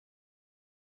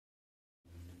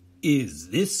Is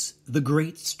this the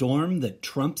great storm that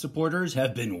Trump supporters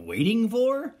have been waiting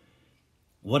for?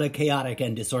 What a chaotic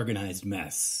and disorganized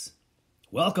mess.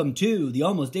 Welcome to the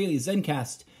Almost Daily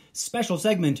ZenCast special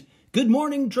segment, Good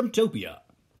Morning Trumptopia.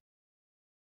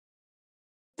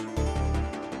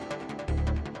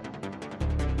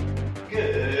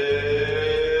 Good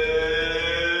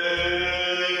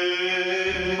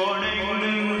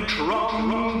morning,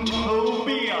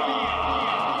 Trumptopia.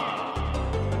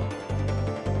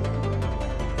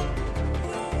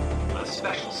 A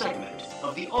special segment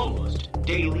of the Almost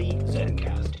Daily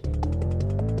ZenCast.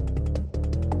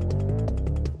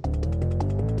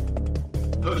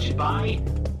 Hosted by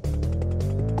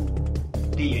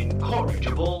the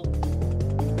incorrigible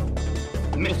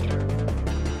Mr.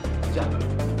 Zeppo.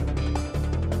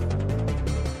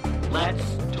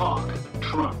 Let's talk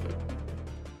Trump.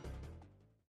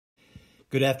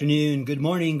 Good afternoon, good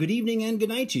morning, good evening, and good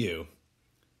night to you.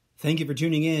 Thank you for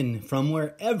tuning in from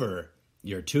wherever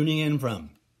you're tuning in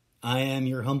from. I am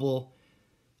your humble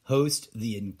host,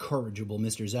 the incorrigible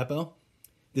Mr. Zeppo.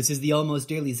 This is the Almost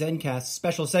Daily ZenCast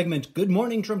special segment, Good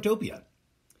Morning Trumptopia.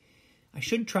 I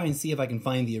should try and see if I can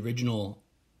find the original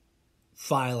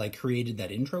file I created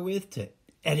that intro with to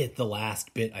edit the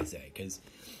last bit I say, because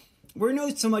we're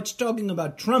not so much talking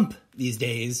about Trump these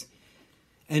days,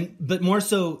 but more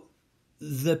so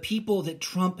the people that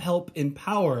Trump helped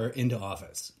empower into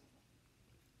office.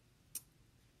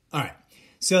 All right.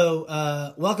 So,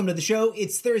 welcome to the show.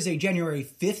 It's Thursday, January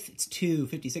 5th. It's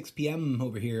 2:56 p.m.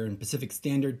 over here in Pacific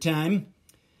Standard Time.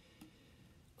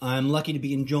 I'm lucky to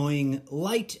be enjoying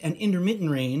light and intermittent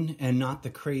rain and not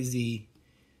the crazy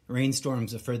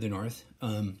rainstorms of further north.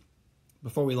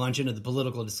 Before we launch into the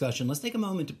political discussion, let's take a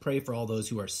moment to pray for all those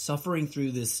who are suffering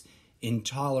through this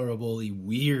intolerably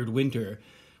weird winter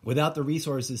without the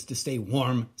resources to stay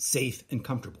warm, safe, and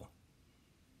comfortable.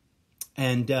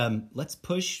 And let's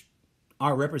push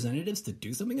our representatives to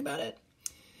do something about it.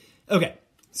 Okay,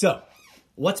 so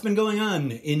what's been going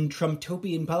on in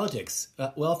Trumptopian politics?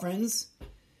 Well, friends,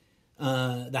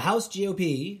 the House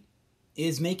GOP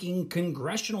is making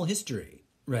congressional history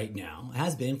right now,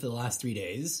 has been for the last 3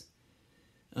 days,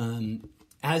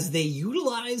 as they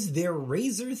utilize their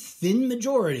razor-thin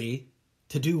majority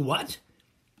to do what?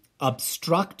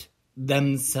 Obstruct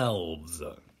themselves.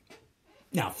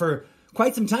 Now, for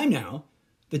quite some time now,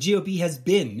 the GOP has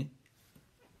been,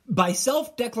 by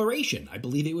self-declaration, I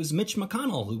believe it was Mitch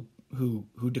McConnell who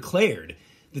declared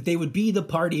that they would be the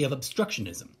party of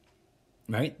obstructionism,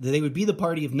 right? That they would be the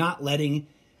party of not letting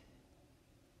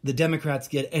the Democrats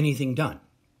get anything done.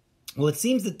 Well, it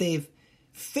seems that they've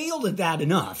failed at that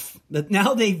enough that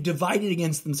now they've divided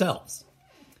against themselves.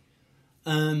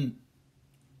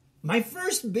 My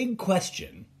first big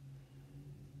question,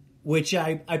 which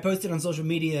I posted on social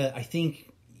media, I think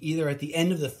either at the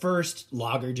end of the first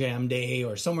Logjam day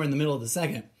or somewhere in the middle of the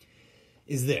second,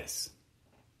 is this.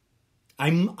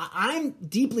 I'm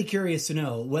deeply curious to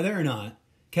know whether or not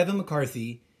Kevin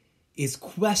McCarthy is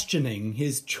questioning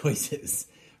his choices,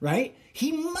 right?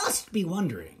 He must be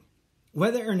wondering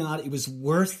whether or not it was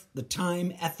worth the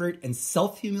time, effort, and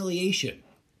self-humiliation.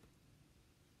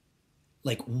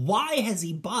 Like, why has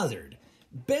he bothered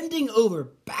bending over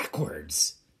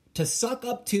backwards to suck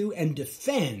up to and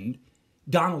defend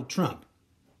Donald Trump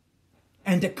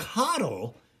and to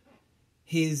coddle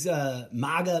his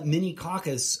MAGA mini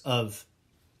caucus of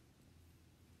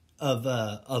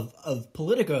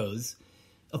politicos,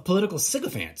 of political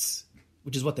sycophants,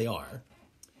 which is what they are.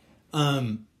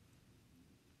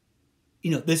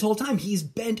 This whole time he's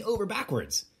bent over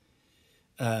backwards.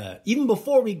 Even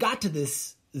before we got to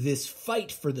this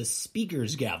fight for the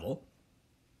speaker's gavel,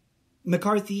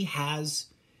 McCarthy has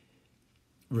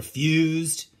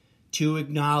refused to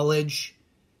acknowledge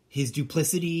his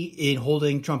duplicity in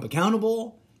holding Trump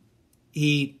accountable.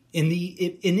 He, in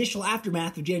the initial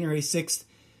aftermath of January 6th,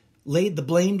 laid the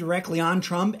blame directly on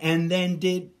Trump and then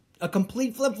did a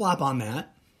complete flip-flop on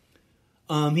that.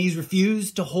 He's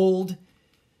refused to hold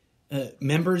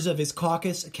members of his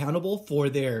caucus accountable for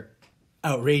their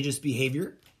outrageous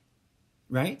behavior,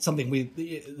 right? Something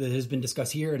that has been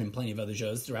discussed here and in plenty of other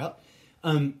shows throughout.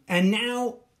 And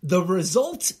now the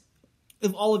result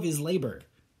of all of his labor,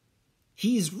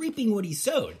 he's reaping what he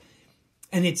sowed.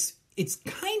 And it's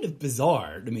kind of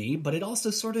bizarre to me, but it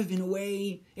also sort of, in a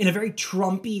way, in a very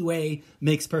Trumpy way,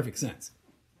 makes perfect sense.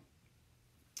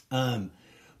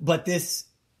 But this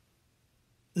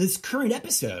current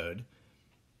episode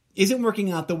isn't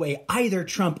working out the way either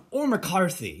Trump or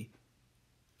McCarthy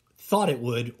thought it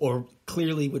would, or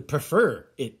clearly would prefer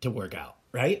it to work out,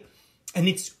 right? And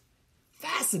it's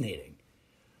fascinating.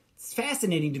 It's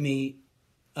fascinating to me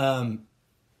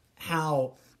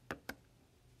how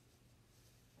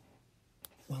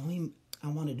I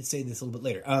wanted to say this a little bit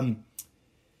later.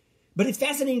 But it's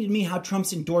fascinating to me how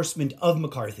Trump's endorsement of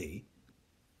McCarthy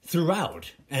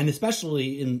throughout, and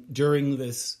especially during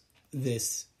this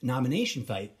nomination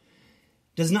fight,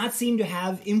 does not seem to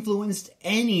have influenced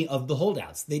any of the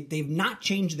holdouts. They've not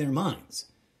changed their minds,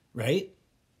 right?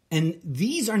 And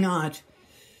these are not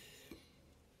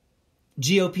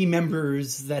GOP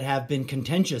members that have been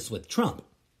contentious with Trump.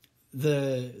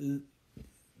 The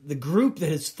group that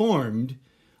has formed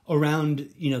around,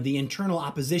 the internal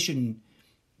opposition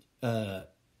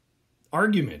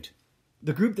argument,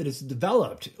 the group that has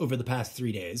developed over the past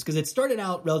 3 days, because it started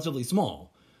out relatively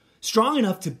small, strong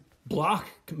enough to block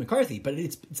McCarthy, but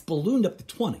it's ballooned up to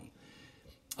 20.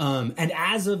 And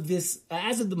as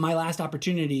of my last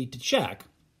opportunity to check,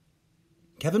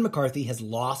 Kevin McCarthy has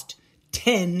lost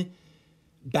 10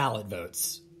 ballot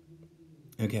votes.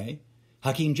 Okay.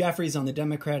 Hakeem Jeffries on the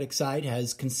Democratic side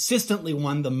has consistently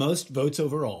won the most votes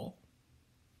overall.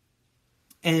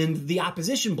 And the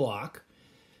opposition bloc,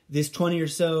 this 20 or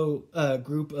so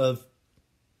group of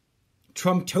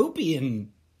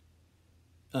Trump-topian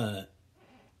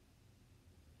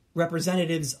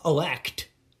representatives elect,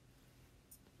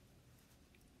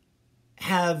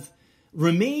 have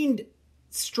remained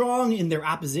strong in their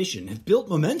opposition, have built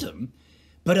momentum,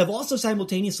 but have also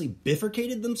simultaneously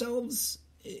bifurcated themselves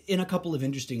in a couple of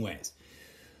interesting ways.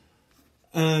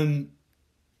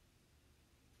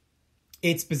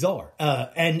 It's bizarre.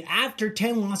 And after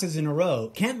 10 losses in a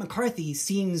row, Kent McCarthy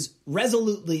seems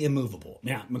resolutely immovable.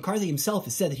 Now, McCarthy himself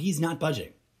has said that he's not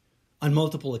budging on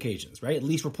multiple occasions, right? At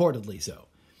least reportedly so.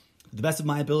 To the best of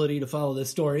my ability to follow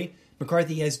this story,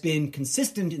 McCarthy has been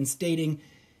consistent in stating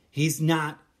he's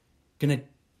not going to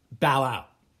bow out.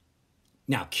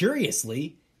 Now,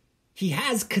 curiously, he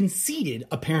has conceded,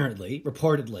 apparently,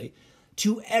 reportedly,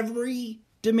 to every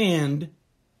demand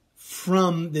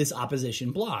from this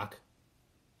opposition bloc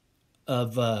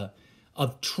of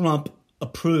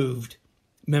Trump-approved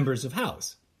members of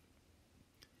House.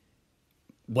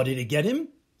 What did it get him?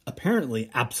 Apparently,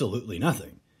 absolutely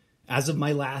nothing. As of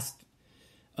my last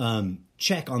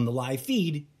check on the live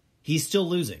feed, he's still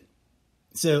losing.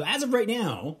 So as of right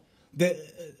now, the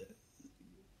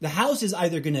House is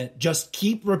either going to just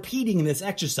keep repeating this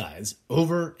exercise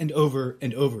over and over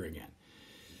and over again,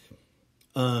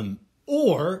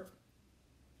 or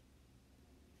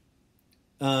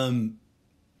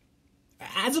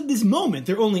as of this moment,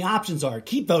 their only options are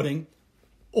keep voting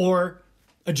or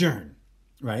adjourn,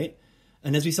 right?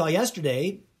 And as we saw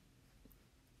yesterday,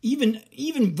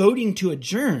 even voting to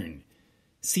adjourn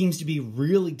seems to be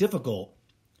really difficult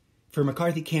for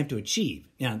McCarthy camp to achieve.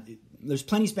 Now, there's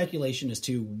plenty of speculation as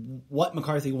to what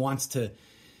McCarthy wants to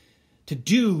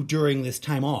do during this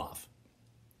time off.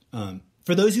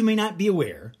 For those who may not be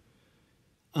aware,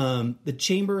 the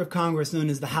chamber of Congress known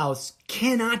as the House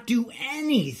cannot do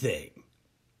anything.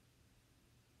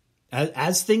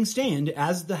 As things stand,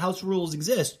 as the House rules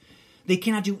exist, they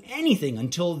cannot do anything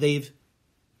until they've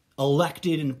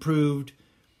elected and approved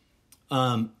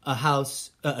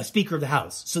a Speaker of the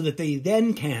House, so that they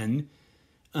then can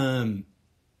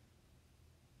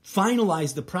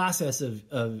finalize the process of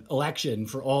election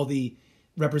for all the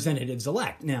representatives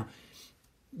elect. Now,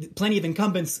 plenty of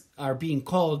incumbents are being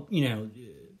called,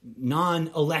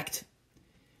 non-elect,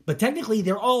 but technically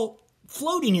they're all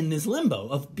floating in this limbo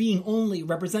of being only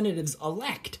representatives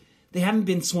elect. They haven't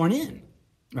been sworn in,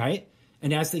 right?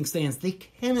 And as things stand, they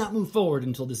cannot move forward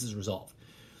until this is resolved.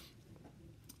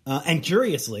 And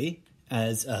curiously,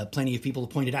 as plenty of people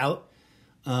have pointed out,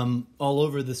 all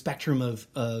over the spectrum of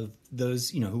those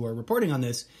who are reporting on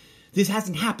this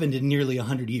hasn't happened in nearly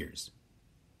 100 years.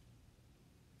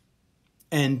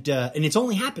 And it's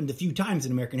only happened a few times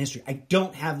in American history. I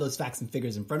don't have those facts and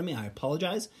figures in front of me. I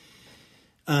apologize.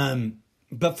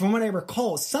 But from what I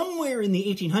recall, somewhere in the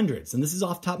 1800s, and this is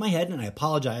off the top of my head, and I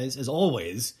apologize as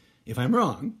always if I'm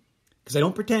wrong, because I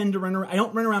don't run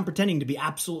around pretending to be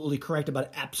absolutely correct about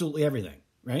absolutely everything,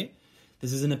 right?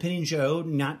 This is an opinion show,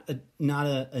 not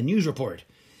a news report.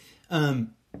 But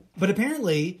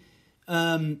apparently,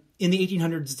 in the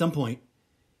 1800s at some point,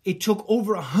 it took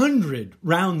over 100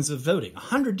 rounds of voting,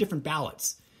 100 different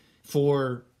ballots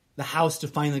for the House to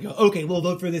finally go, okay, we'll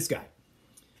vote for this guy.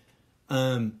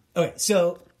 Okay,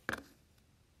 so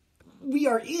we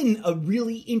are in a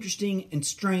really interesting and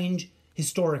strange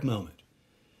historic moment.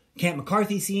 Camp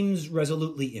McCarthy seems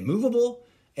resolutely immovable,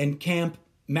 and Camp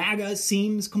MAGA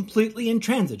seems completely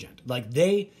intransigent.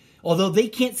 Although they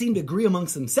can't seem to agree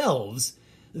amongst themselves,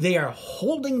 they are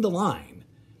holding the line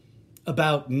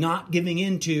about not giving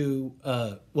in to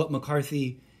what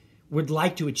McCarthy would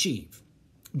like to achieve,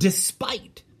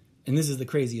 despite, and this is the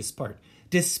craziest part,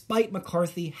 despite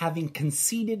McCarthy having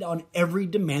conceded on every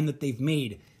demand that they've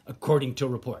made, according to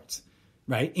reports,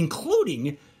 right?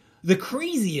 Including the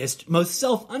craziest, most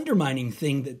self-undermining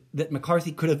thing that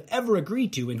McCarthy could have ever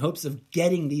agreed to in hopes of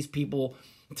getting these people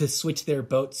to switch their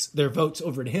votes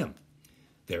over to him.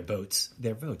 Their votes.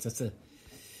 That's a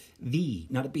V,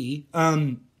 not a B.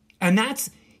 And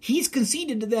he's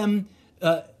conceded to them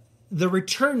the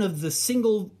return of the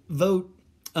single vote,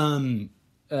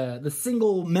 the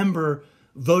single member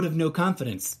vote of no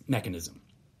confidence mechanism.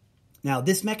 Now,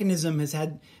 this mechanism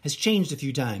has changed a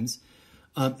few times.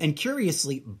 And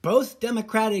curiously, both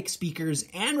Democratic speakers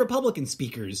and Republican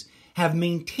speakers have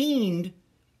maintained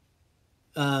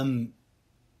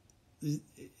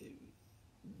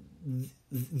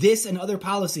this and other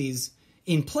policies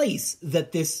in place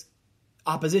that this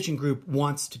opposition group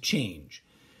wants to change.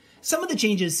 Some of the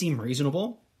changes seem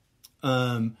reasonable.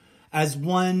 As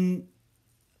one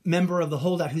member of the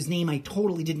holdout, whose name I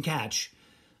totally didn't catch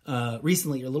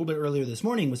recently, or a little bit earlier this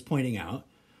morning, was pointing out,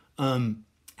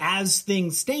 as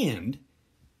things stand,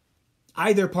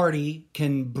 either party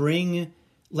can bring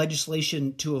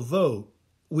legislation to a vote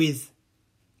with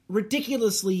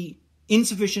ridiculously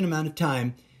insufficient amount of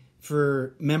time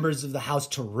for members of the House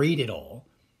to read it all.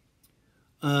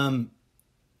 And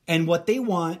what they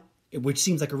want, which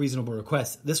seems like a reasonable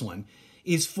request, this one,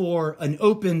 is for an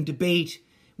open debate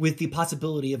with the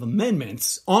possibility of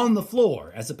amendments on the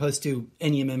floor, as opposed to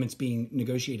any amendments being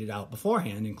negotiated out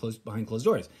beforehand and behind closed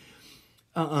doors.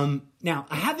 Now,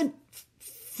 I haven't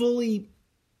fully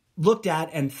looked at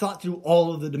and thought through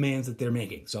all of the demands that they're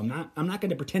making, so I'm not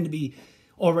going to pretend to be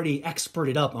already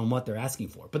experted up on what they're asking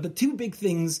for. But the two big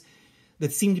things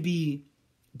that seem to be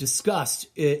discussed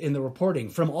in the reporting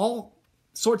from all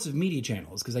sorts of media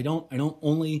channels, because I don't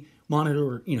only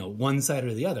monitor one side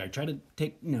or the other. I try to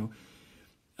take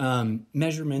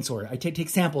measurements, or I take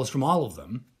samples from all of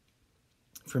them,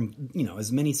 from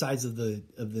as many sides of the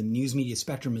news media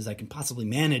spectrum as I can possibly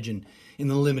manage in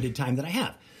the limited time that I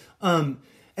have.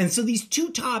 And so these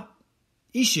two top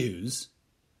issues,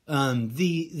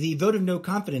 the vote of no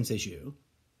confidence issue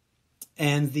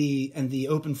and the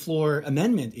open floor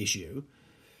amendment issue,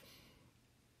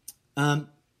 I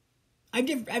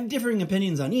have differing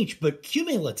opinions on each, but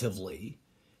cumulatively,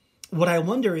 what I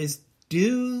wonder is,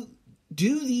 do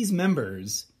these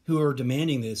members who are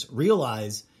demanding this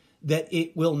realize that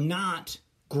it will not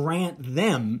grant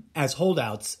them as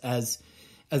holdouts, as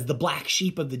the black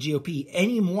sheep of the GOP,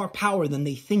 any more power than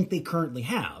they think they currently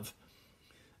have?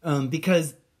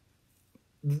 Because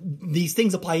these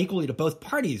things apply equally to both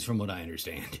parties, from what I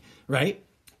understand, right?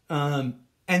 And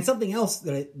something else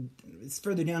that is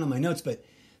further down on my notes, but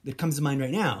that comes to mind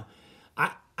right now,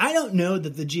 I don't know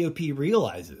that the GOP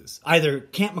realizes, either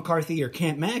Camp McCarthy or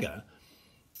Camp MAGA,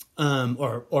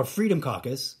 or Freedom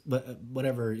Caucus,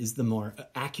 whatever is the more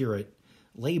accurate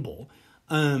label,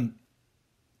 that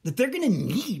they're going to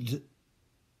need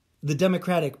the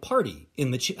Democratic Party in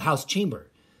the House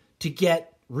chamber to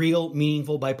get real,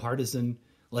 meaningful, bipartisan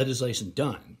legislation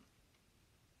done.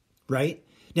 Right?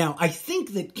 Now, I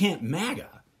think that Camp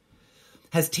MAGA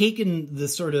has taken the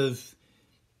sort of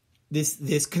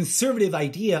this conservative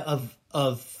idea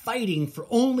of fighting for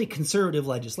only conservative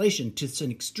legislation to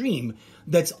an extreme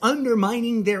that's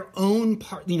undermining their own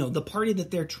part, the party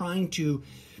that they're trying to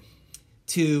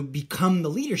become the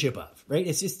leadership of, right?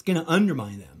 It's just going to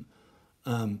undermine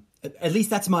them. At least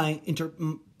that's my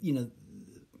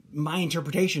my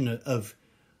interpretation of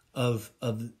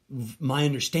my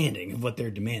understanding of what they're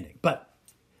demanding. But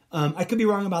I could be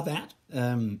wrong about that.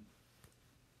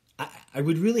 I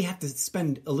would really have to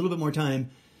spend a little bit more time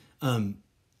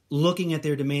looking at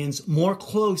their demands more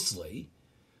closely.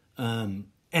 And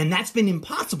that's been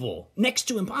next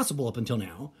to impossible up until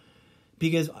now,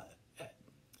 because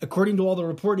according to all the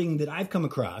reporting that I've come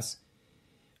across,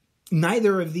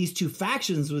 neither of these two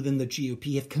factions within the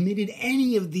GOP have committed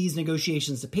any of these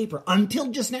negotiations to paper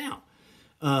until just now.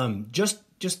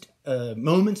 Just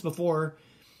moments before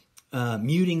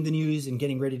muting the news and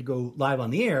getting ready to go live on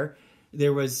the air,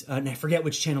 there was, and I forget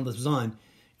which channel this was on,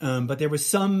 but there was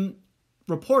some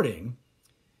reporting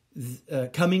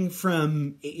coming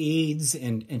from aides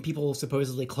and people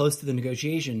supposedly close to the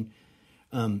negotiation,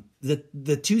 that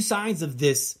the two sides of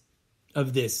this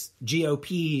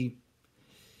GOP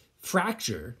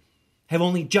fracture have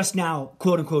only just now,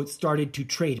 quote unquote, started to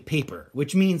trade paper,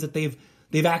 which means that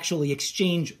they've actually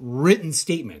exchanged written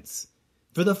statements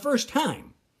for the first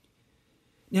time.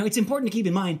 Now, it's important to keep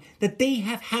in mind that they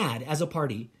have had, as a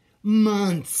party,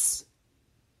 months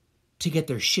to get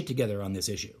their shit together on this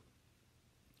issue,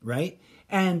 right?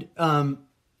 And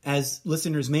as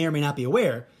listeners may or may not be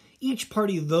aware, each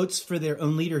party votes for their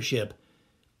own leadership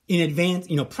in advance,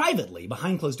 privately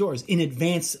behind closed doors in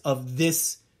advance of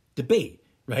this debate,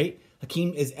 right?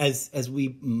 Hakeem, as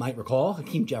we might recall,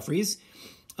 Hakeem Jeffries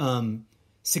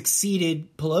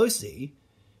succeeded Pelosi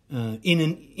in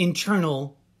an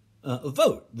internal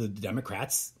vote. The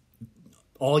Democrats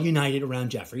all united around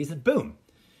Jeffries, and boom.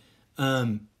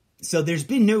 So there's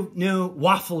been no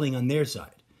waffling on their side,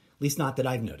 at least not that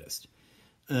I've noticed.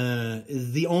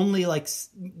 The only like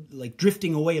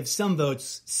drifting away of some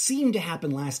votes seemed to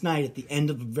happen last night at the end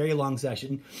of a very long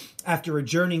session after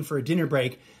adjourning for a dinner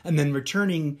break and then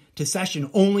returning to session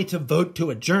only to vote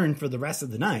to adjourn for the rest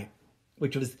of the night,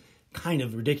 which was kind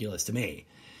of ridiculous to me.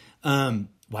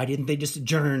 Why didn't they just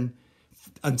adjourn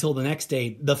until the next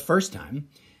day the first time?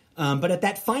 But at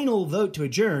that final vote to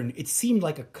adjourn, it seemed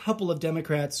like a couple of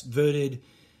Democrats voted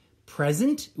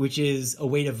present, which is a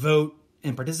way to vote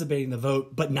and participate in the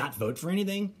vote, but not vote for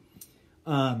anything,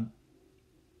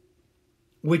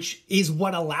 which is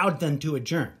what allowed them to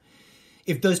adjourn.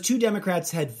 If those two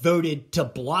Democrats had voted to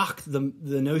block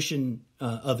the notion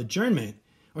of adjournment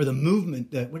or the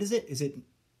movement, what is it?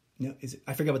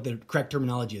 I forget what the correct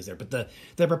terminology is there, but the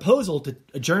proposal to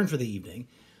adjourn for the evening,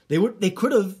 they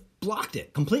could have blocked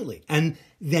it completely, and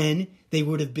then they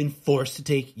would have been forced to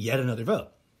take yet another vote.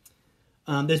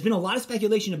 There's been a lot of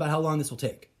speculation about how long this will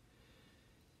take.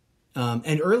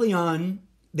 And early on,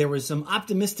 there were some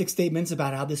optimistic statements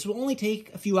about how this will only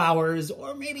take a few hours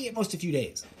or maybe at most a few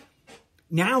days.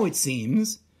 Now it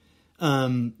seems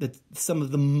that some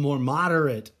of the more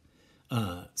moderate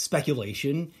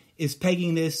speculation is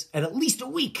pegging this at least a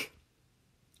week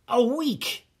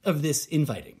of this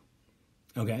infighting.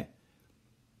 Okay?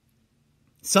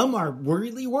 Some are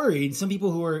really worried. Some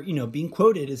people who are, being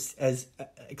quoted as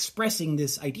expressing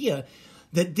this idea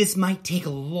that this might take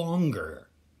longer.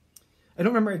 I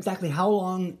don't remember exactly how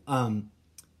long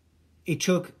it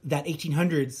took that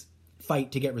 1800s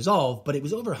fight to get resolved, but it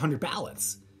was over 100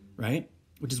 ballots, right?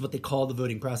 Which is what they call the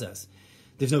voting process.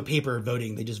 There's no paper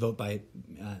voting. They just vote by,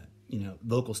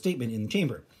 vocal statement in the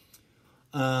chamber.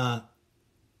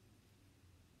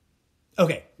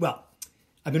 Okay, well,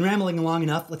 I've been rambling long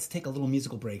enough. Let's take a little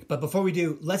musical break. But before we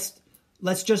do, let's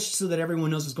just so that everyone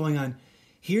knows what's going on.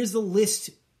 Here's the list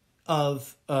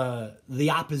of the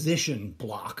opposition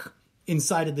bloc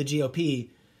inside of the GOP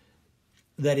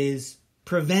that is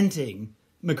preventing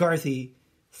McCarthy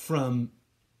from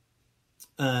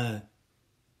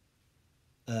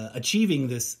achieving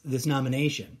this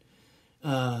nomination.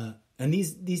 And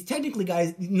these technically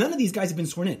guys, none of these guys have been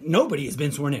sworn in. Nobody has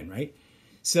been sworn in, right?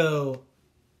 So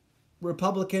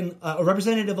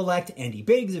Representative-elect Andy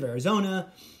Biggs of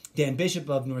Arizona, Dan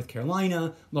Bishop of North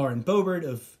Carolina, Lauren Boebert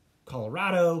of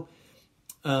Colorado,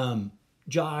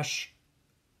 Josh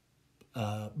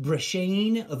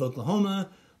Brashane of Oklahoma,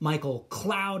 Michael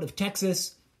Cloud of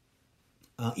Texas,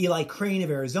 Eli Crane of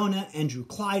Arizona, Andrew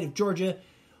Clyde of Georgia,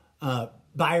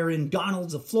 Byron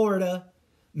Donalds of Florida,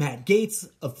 Matt Gaetz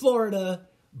of Florida,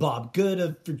 Bob Good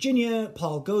of Virginia,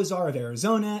 Paul Gosar of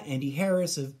Arizona, Andy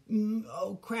Harris of,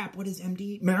 what is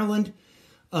MD? Maryland,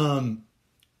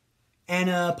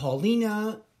 Anna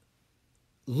Paulina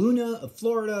Luna of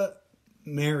Florida,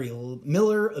 Mary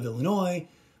Miller of Illinois,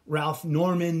 Ralph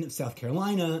Norman of South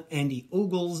Carolina, Andy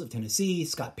Ogles of Tennessee,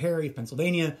 Scott Perry of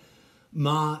Pennsylvania,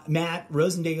 Matt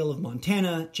Rosendale of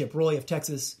Montana, Chip Roy of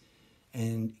Texas,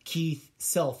 and Keith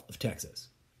Self of Texas.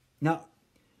 Now,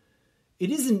 it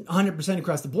isn't 100%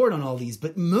 across the board on all these,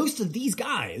 but most of these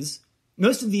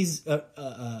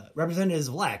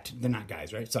representatives-elect, they're not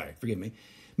guys, right? Sorry, forgive me.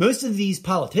 Most of these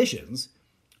politicians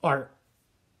are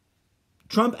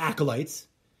Trump acolytes,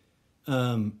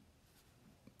 MAGA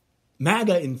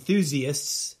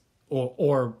enthusiasts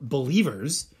or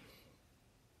believers,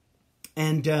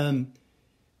 and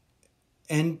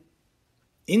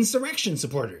insurrection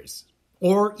supporters,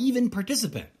 or even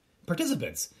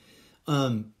participants.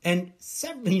 And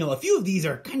a few of these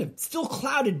are kind of still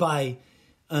clouded by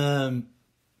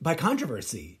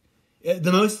controversy.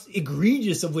 The most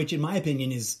egregious of which, in my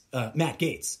opinion, is Matt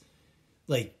Gaetz.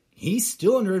 Like, he's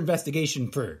still under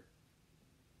investigation for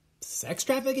sex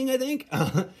trafficking, I think.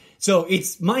 So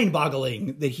it's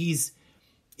mind-boggling that he's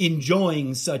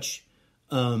enjoying such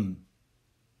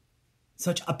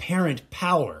apparent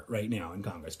power right now in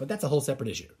Congress. But that's a whole separate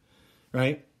issue,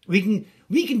 right? We can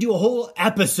do a whole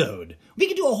episode. We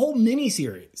can do a whole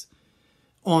mini-series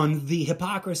on the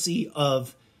hypocrisy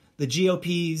of the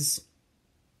GOP's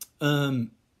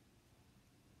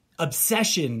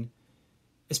obsession,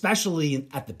 especially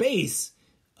at the base,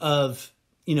 of,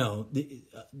 the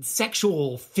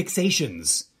sexual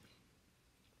fixations.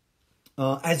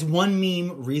 As one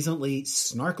meme recently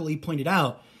snarkily pointed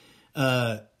out,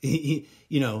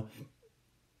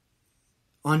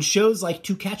 on shows like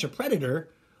To Catch a Predator,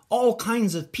 all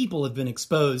kinds of people have been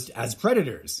exposed as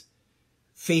predators.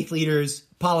 Faith leaders,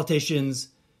 politicians,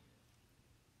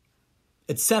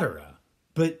 etc.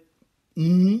 But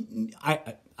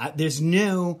I have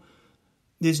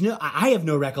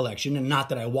no recollection, and not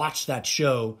that I watched that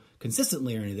show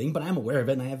consistently or anything, but I'm aware of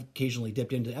it, and I have occasionally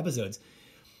dipped into episodes.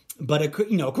 But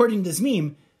according to this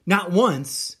meme, not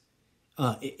once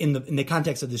in the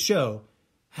context of the show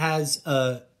has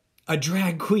a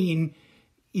drag queen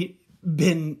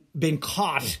been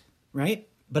caught, right?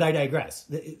 But I digress.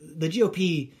 The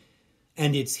GOP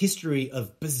and its history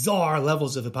of bizarre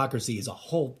levels of hypocrisy is a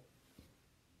whole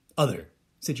other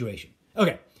situation.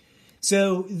 Okay,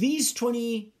 so these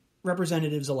 20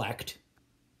 representatives elect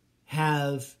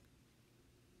have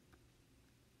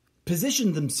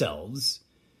positioned themselves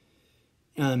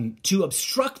to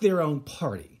obstruct their own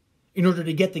party in order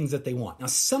to get things that they want. Now,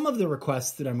 some of the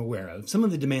requests that I'm aware of, some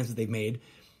of the demands that they've made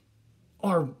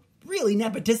are really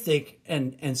nepotistic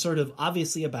and sort of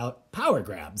obviously about power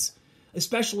grabs,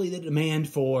 especially the demand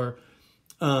for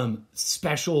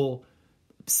special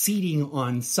seating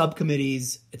on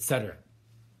subcommittees, etc.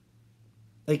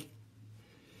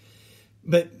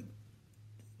 But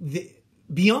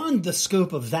beyond the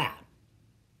scope of that,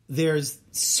 there's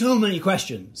so many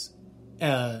questions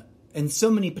and so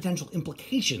many potential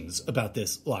implications about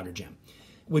this Logjam,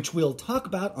 which we'll talk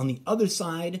about on the other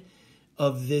side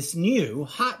of this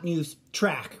hot new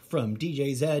track from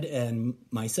DJ Zed and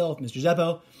myself, Mr.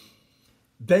 Zeppo,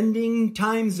 Bending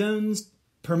Time Zones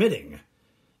Permitting,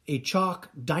 a Chalk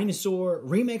Dinosaur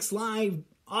Remix Live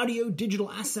audio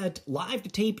digital asset live to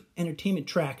tape entertainment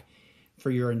track for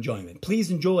your enjoyment.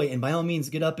 Please enjoy, and by all means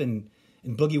get up and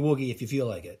boogie woogie if you feel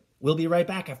like it. We'll be right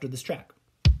back after this track.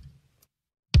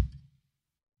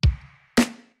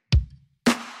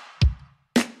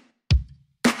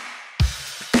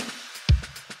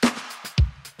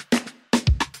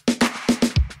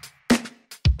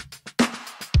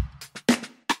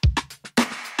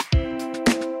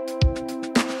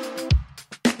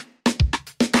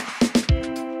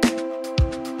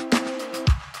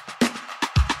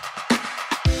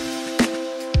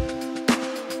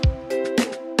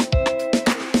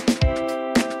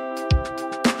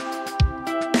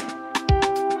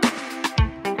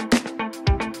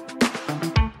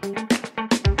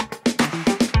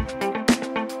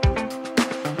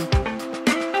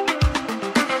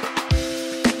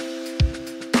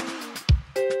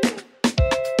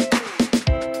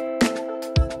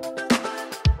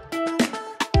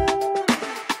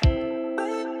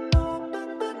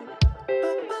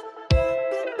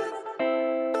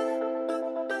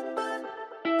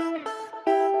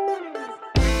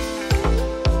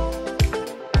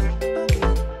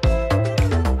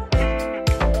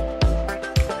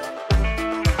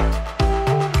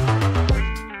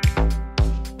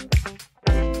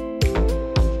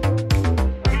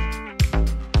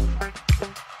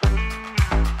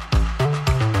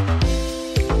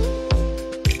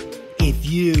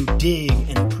 You dig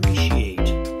and appreciate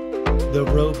the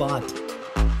robot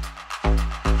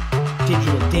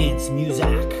digital dance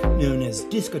music known as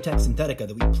Discotheque Synthetica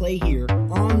that we play here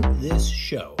on this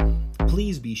show.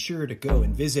 Please be sure to go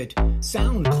and visit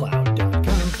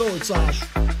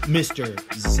soundcloud.com/Mr.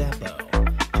 Zeppo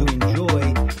to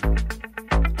enjoy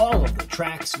all of the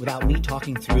tracks without me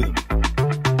talking through them.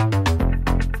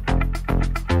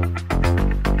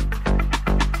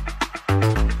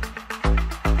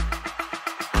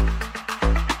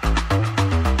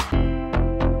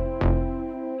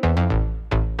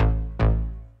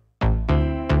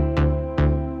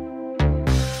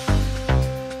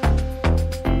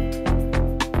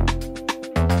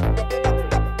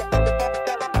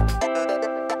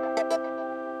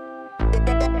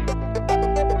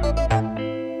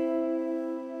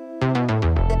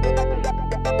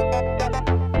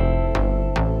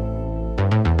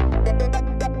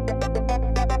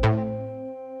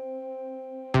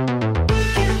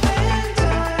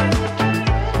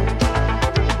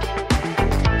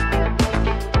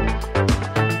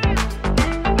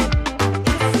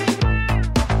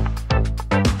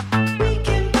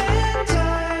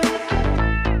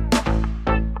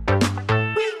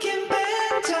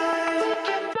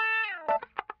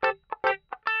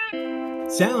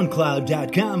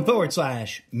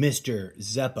 SoundCloud.com/Mr.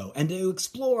 Zeppo. And to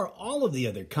explore all of the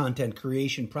other content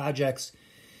creation projects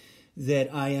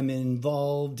that I am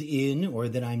involved in or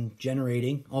that I'm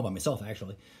generating, all by myself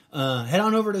actually, head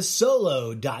on over to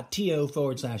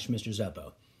solo.to/Mr.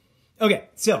 Zeppo. Okay,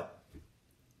 so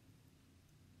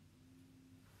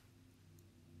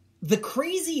the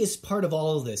craziest part of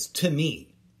all of this to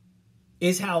me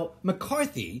is how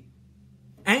McCarthy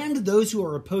and those who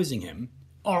are opposing him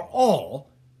are all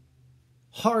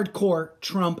hardcore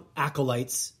Trump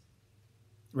acolytes,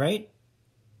 right?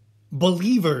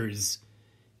 Believers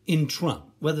in Trump.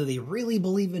 Whether they really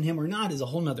believe in him or not is a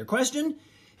whole nother question,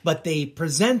 but they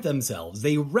present themselves,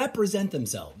 they represent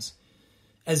themselves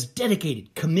as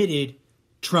dedicated, committed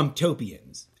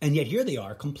Trumptopians. And yet here they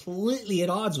are, completely at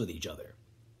odds with each other,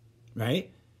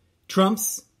 right?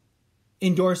 Trump's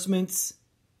endorsements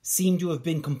seem to have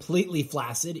been completely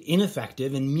flaccid,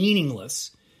 ineffective, and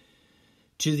meaningless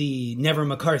to the Never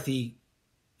McCarthy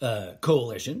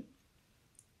coalition.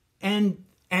 And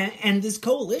this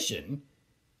coalition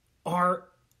are,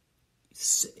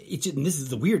 and this is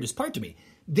the weirdest part to me,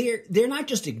 they're not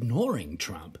just ignoring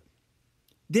Trump,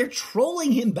 they're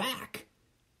trolling him back.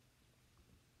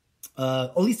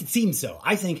 At least it seems so.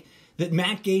 I think that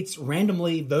Matt Gaetz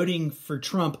randomly voting for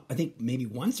Trump, I think maybe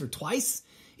once or twice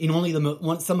in only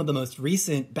some of the most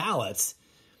recent ballots,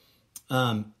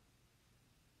 that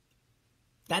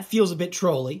feels a bit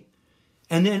trolly.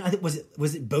 And then I think was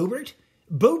it Boebert?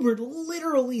 Boebert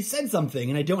literally said something,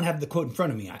 and I don't have the quote in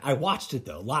front of me. I watched it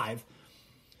though live.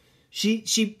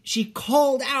 She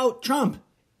called out Trump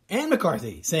and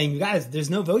McCarthy, saying, "You guys, there's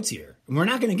no votes here, and we're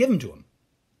not going to give them to him."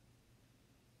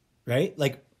 Right?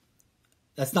 Like,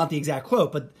 that's not the exact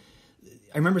quote, but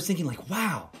I remember thinking, like,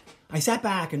 wow. I sat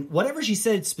back, and whatever she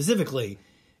said specifically,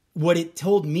 what it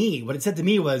said to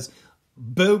me was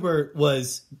Boebert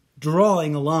was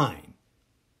drawing a line.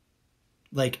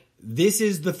 Like, this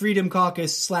is the Freedom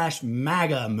Caucus /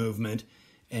 MAGA movement,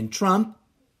 and Trump,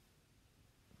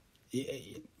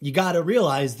 you got to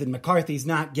realize that McCarthy's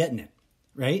not getting it,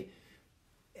 right?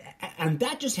 And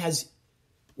that just has,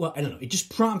 well, I don't know, it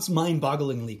just prompts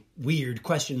mind-bogglingly weird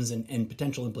questions and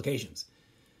potential implications.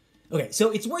 Okay,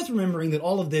 so it's worth remembering that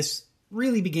all of this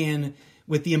really began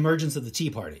with the emergence of the Tea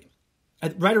Party,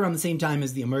 right around the same time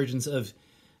as the emergence of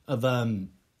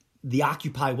the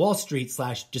Occupy Wall Street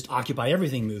 / just Occupy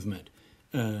Everything movement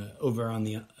over on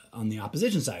the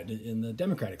opposition side, in the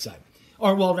Democratic side.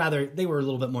 Or, well, rather, they were a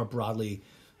little bit more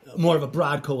of a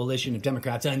broad coalition of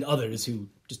Democrats and others who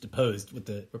just opposed what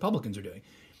the Republicans are doing.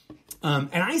 And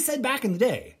I said back in the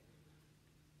day,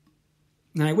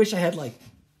 and I wish I had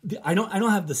I don't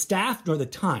have the staff nor the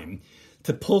time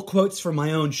to pull quotes from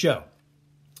my own show.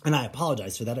 And I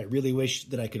apologize for that. I really wish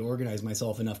that I could organize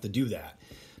myself enough to do that.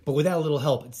 But without a little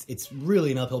help, it's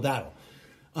really an uphill battle.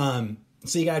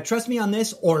 So you got to trust me on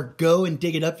this or go and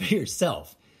dig it up for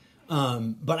yourself.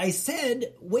 But I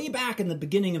said way back in the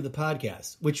beginning of the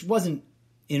podcast, which wasn't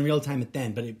in real time at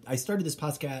then, but I started this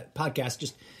podcast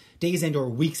just days and or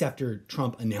weeks after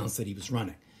Trump announced that he was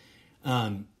running.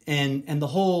 And the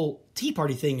whole Tea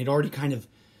Party thing had already kind of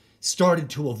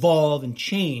started to evolve and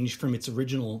change from its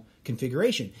original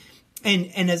configuration.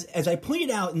 And as I pointed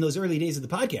out in those early days of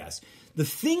the podcast, the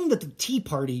thing that the Tea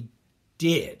Party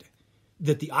did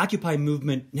that the Occupy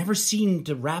movement never seemed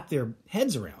to wrap their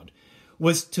heads around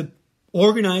was to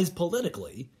organize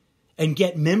politically and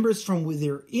get members from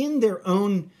within their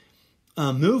own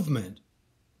movement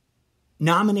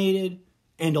nominated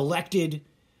and elected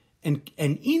and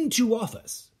into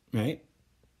office, right?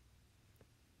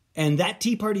 And that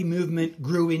Tea Party movement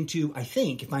grew into, I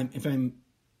think, if I'm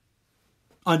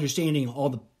understanding all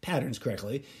the patterns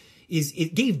correctly, is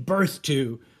it gave birth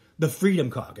to the Freedom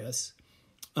Caucus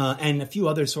and a few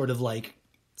other sort of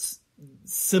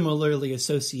similarly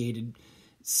associated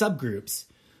subgroups,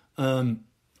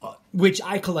 which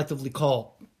I collectively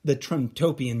call the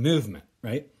Trumptopian movement,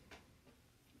 right?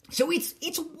 So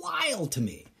it's wild to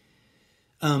me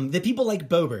that people like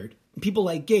Boebert, people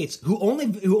like Gaetz, who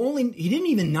only he didn't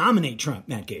even nominate Trump,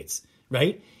 Matt Gaetz,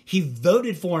 right? He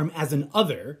voted for him as an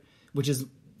other, which is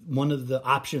one of the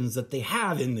options that they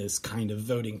have in this kind of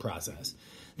voting process.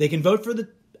 They can vote for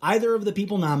either of the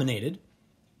people nominated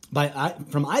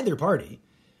from either party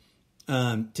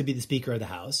to be the Speaker of the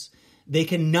House. They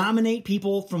can nominate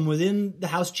people from within the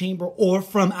House chamber or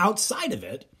from outside of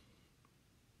it.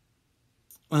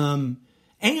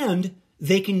 And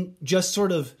they can just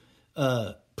sort of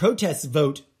protest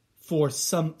vote for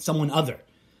someone other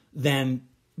than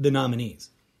the nominees.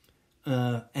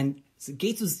 And so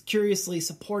Gaetz was curiously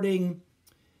supporting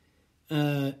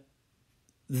the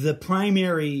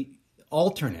primary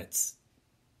alternates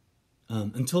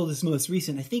until this most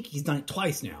recent. I think he's done it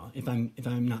twice now, if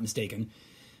I'm not mistaken,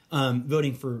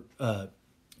 voting for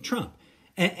Trump.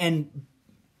 And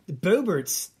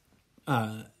Boebert's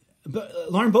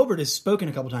Lauren Boebert has spoken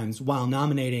a couple times while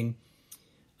nominating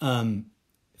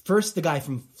first the guy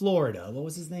from Florida. What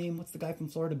was his name? What's the guy from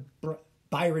Florida?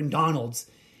 Byron Donalds.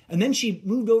 And then she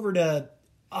moved over to,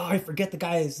 I forget the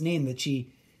guy's name that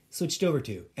she switched over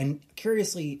to. And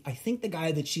curiously, I think the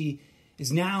guy that she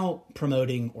is now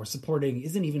promoting or supporting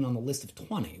isn't even on the list of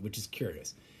 20, which is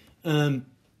curious. I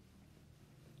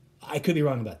could be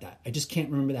wrong about that. I just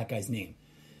can't remember that guy's name.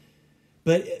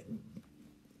 But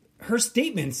her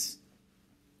statements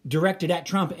directed at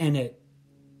Trump and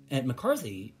at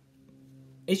McCarthy,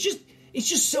 it's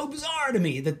just so bizarre to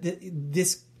me that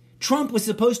this Trump was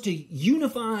supposed to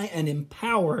unify and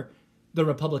empower the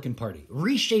Republican Party,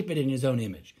 reshape it in his own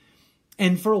image.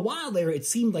 And for a while there, it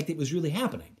seemed like it was really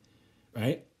happening,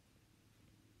 right?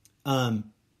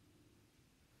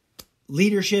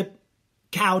 Leadership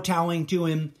kowtowing to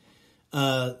him,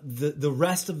 the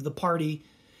rest of the party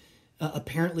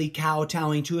apparently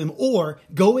kowtowing to him, or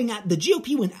going at the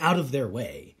GOP went out of their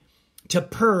way to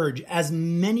purge as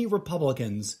many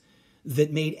Republicans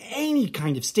that made any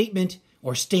kind of statement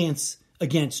or stance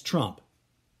against Trump.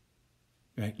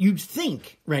 Right? You'd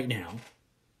think right now,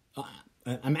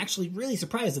 I'm actually really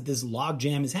surprised that this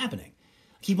logjam is happening.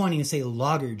 I keep wanting to say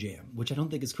logger jam, which I don't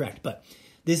think is correct, but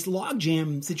this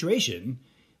logjam situation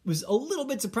was a little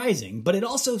bit surprising, but it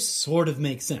also sort of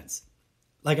makes sense.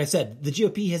 Like I said, the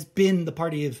GOP has been the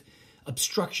party of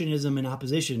obstructionism and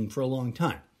opposition for a long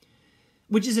time,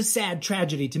 which is a sad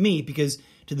tragedy to me because,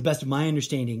 to the best of my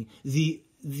understanding,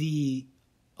 the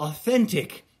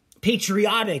authentic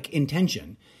patriotic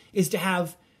intention is to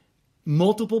have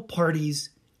multiple parties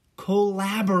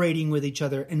collaborating with each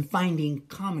other and finding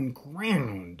common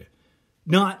ground,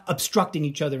 not obstructing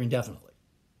each other indefinitely,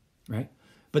 right?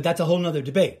 But that's a whole nother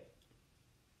debate.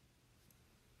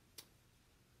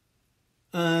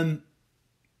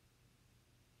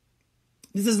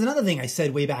 This is another thing I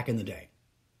said way back in the day.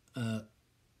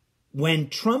 When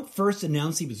Trump first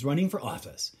announced he was running for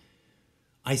office,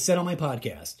 I said on my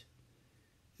podcast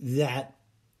that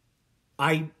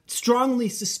I strongly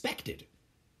suspected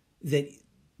that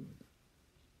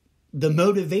the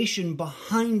motivation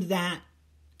behind that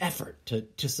effort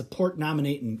to support,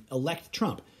 nominate, and elect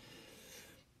Trump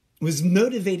was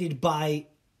motivated by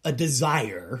a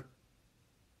desire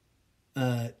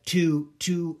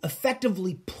to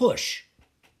effectively push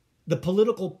the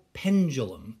political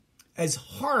pendulum as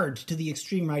hard to the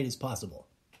extreme right as possible.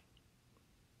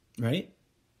 Right?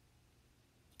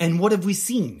 And what have we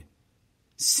seen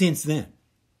since then?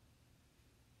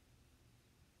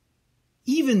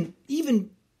 Even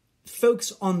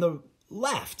folks on the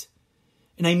left,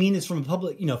 and I mean this from a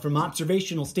public, from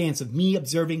observational stance of me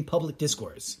observing public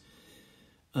discourse,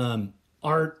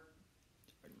 are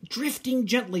drifting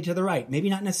gently to the right. Maybe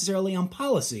not necessarily on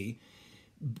policy,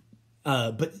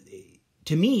 but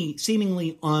to me,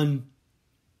 seemingly on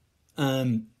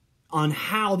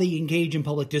how they engage in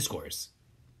public discourse,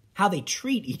 how they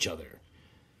treat each other.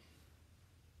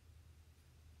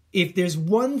 If there's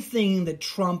one thing that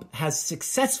Trump has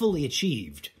successfully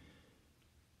achieved,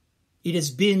 it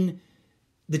has been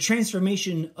the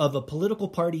transformation of a political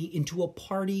party into a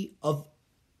party of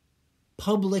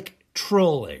public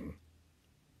trolling.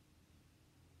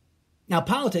 Now,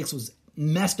 politics was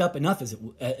messed up enough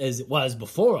as it was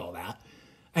before all that,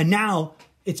 and now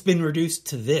it's been reduced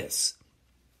to this,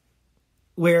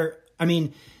 where,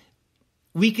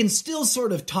 we can still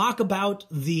sort of talk about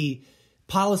the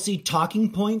policy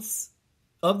talking points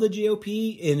of the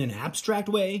GOP in an abstract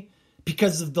way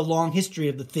because of the long history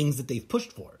of the things that they've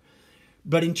pushed for.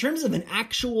 But in terms of an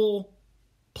actual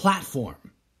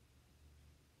platform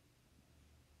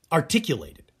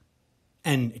articulated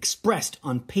and expressed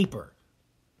on paper,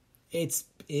 it's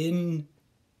been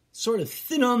sort of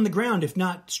thin on the ground, if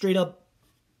not straight up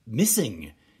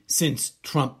missing, since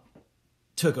Trump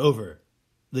took over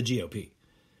the GOP.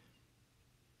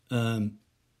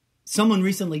 Someone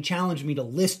recently challenged me to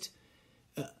list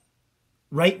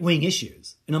right-wing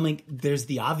issues. And I'm like, there's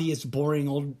the obvious,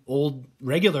 boring, old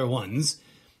regular ones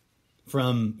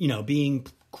from, being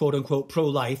quote-unquote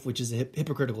pro-life, which is a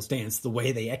hypocritical stance, the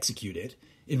way they execute it,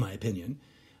 in my opinion.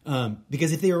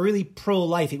 Because if they were really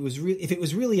pro-life, if it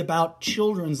was really about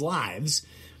children's lives,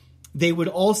 they would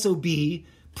also be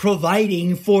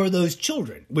providing for those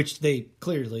children, which they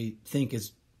clearly think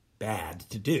is bad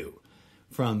to do,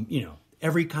 from,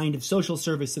 every kind of social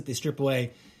service that they strip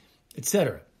away,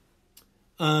 etc.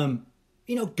 Gun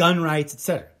rights,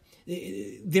 etc.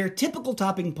 Their typical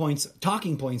talking points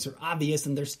are obvious,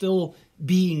 and they're still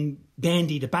being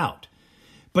bandied about.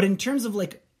 But in terms of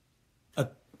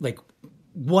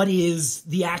what is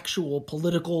the actual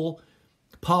political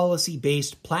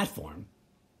policy-based platform,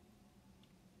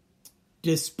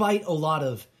 despite a lot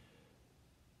of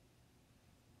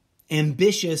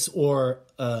ambitious or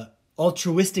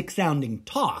altruistic sounding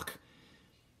talk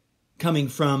coming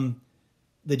from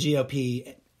the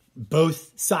GOP,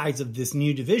 both sides of this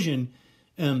new division,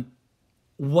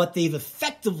 what they've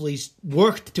effectively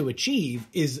worked to achieve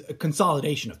is a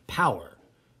consolidation of power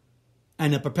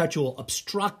and a perpetual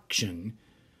obstruction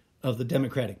of the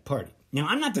Democratic Party. Now,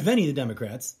 I'm not defending the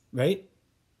Democrats, right?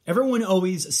 Everyone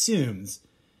always assumes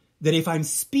that if I'm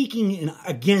speaking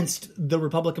against the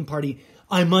Republican Party,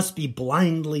 I must be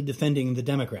blindly defending the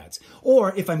Democrats.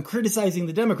 Or if I'm criticizing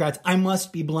the Democrats, I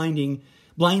must be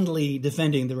blindly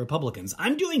defending the Republicans.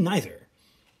 I'm doing neither.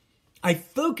 I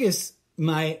focus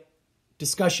my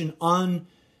discussion on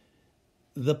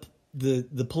the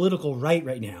political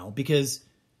right now because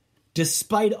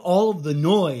despite all of the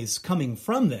noise coming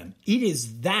from them, it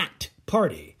is that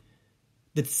party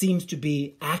that seems to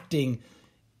be acting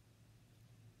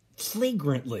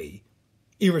flagrantly,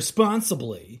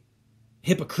 irresponsibly,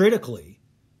 hypocritically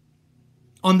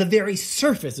on the very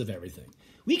surface of everything.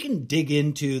 We can dig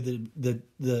into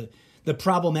the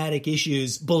problematic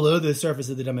issues below the surface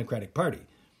of the Democratic Party.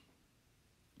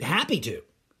 Happy to.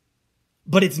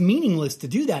 But it's meaningless to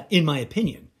do that, in my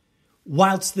opinion,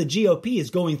 whilst the GOP is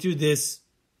going through this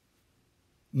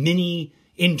mini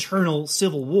internal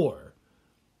civil war.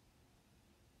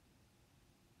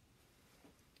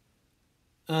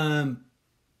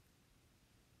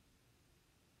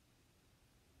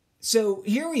 So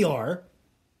here we are,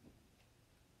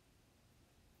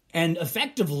 and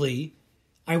effectively,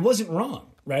 I wasn't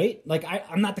wrong, right? Like,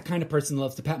 I'm not the kind of person that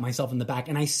loves to pat myself in the back,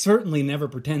 and I certainly never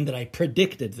pretend that I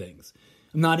predicted things.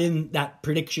 I'm not in that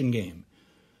prediction game.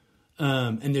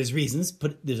 And there's reasons,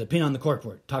 there's a pin on the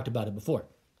corkboard, talked about it before.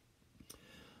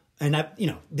 And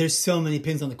there's so many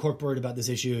pins on the corkboard about this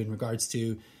issue in regards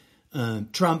to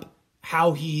Trump,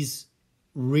 how he's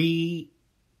reshaped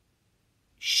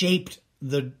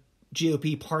the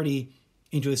GOP party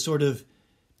into a sort of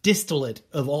distillate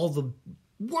of all the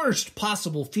worst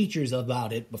possible features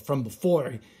about it from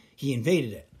before he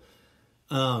invaded it.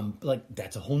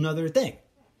 That's a whole nother thing.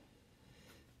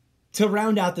 To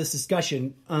round out this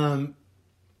discussion,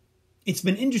 it's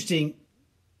been interesting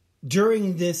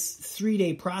during this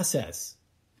 3-day process,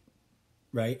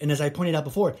 right? And as I pointed out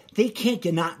before, they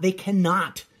cannot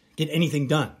get anything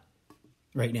done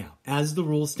right now, as the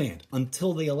rules stand,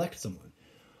 until they elect someone.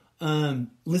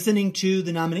 Listening to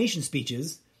the nomination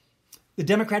speeches, the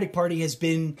Democratic Party has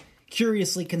been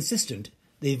curiously consistent.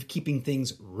 They've keeping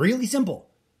things really simple,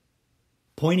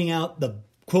 pointing out the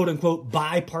quote-unquote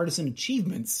bipartisan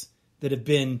achievements that have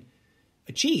been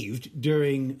achieved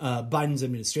during Biden's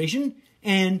administration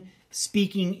and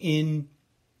speaking in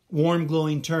warm,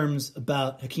 glowing terms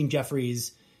about Hakeem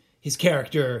Jeffries, his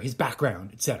character, his background,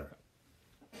 etc.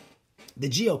 The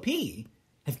GOP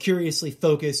have curiously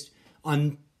focused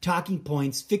on talking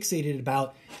points fixated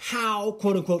about how,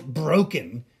 quote-unquote,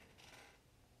 broken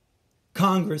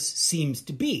Congress seems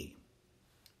to be.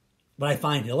 What I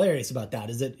find hilarious about that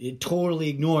is that it totally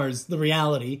ignores the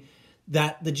reality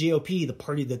that the GOP, the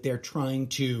party that they're trying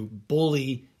to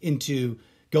bully into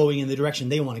going in the direction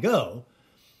they want to go,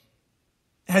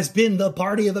 has been the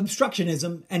party of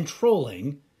obstructionism and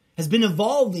trolling, has been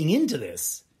evolving into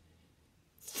this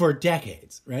for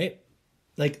decades, right?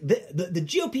 Like, the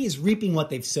GOP is reaping what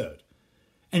they've sowed.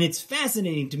 And it's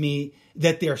fascinating to me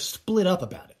that they're split up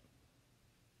about it,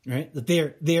 right? That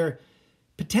they're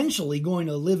potentially going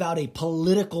to live out a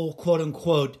political,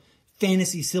 quote-unquote,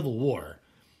 fantasy civil war.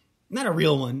 Not a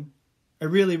real one.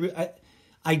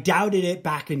 I doubted it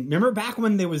remember back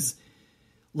when there was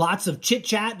lots of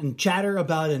chit-chat and chatter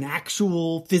about an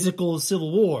actual physical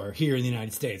civil war here in the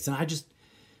United States. And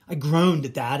I groaned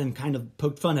at that and kind of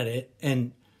poked fun at it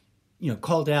and,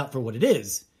 called it out for what it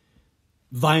is.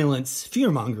 Violence,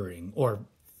 fear-mongering, or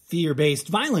fear-based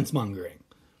violence-mongering.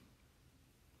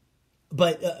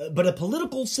 But a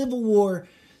political civil war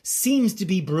seems to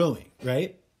be brewing,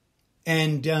 right?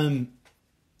 And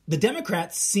the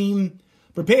Democrats seem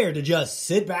prepared to just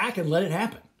sit back and let it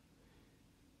happen.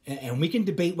 And we can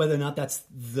debate whether or not that's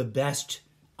the best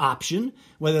option,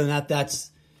 whether or not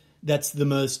that's the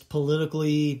most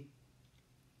politically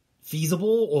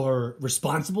feasible or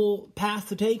responsible path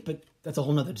to take, but that's a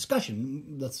whole nother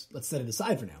discussion. Let's set it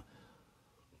aside for now.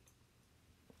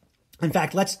 In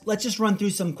fact, let's just run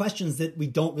through some questions that we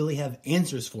don't really have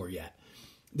answers for yet.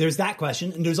 There's that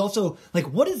question, and there's also,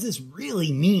 what does this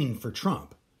really mean for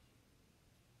Trump?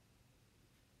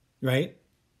 Right?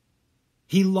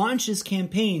 He launched his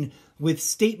campaign with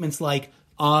statements like,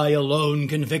 "I alone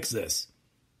can fix this."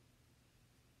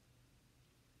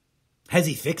 Has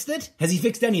he fixed it? Has he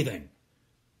fixed anything?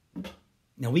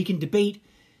 Now, we can debate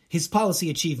his policy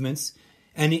achievements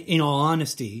And in all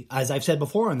honesty, as I've said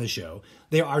before on the show,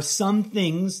 there are some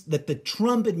things that the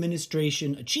Trump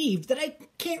administration achieved that I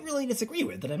can't really disagree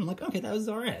with, that I'm like, okay, that was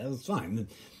all right, that was fine.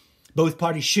 Both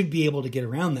parties should be able to get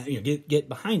around that, get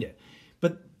behind it.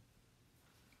 But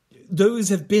those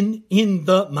have been in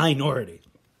the minority,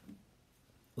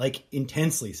 like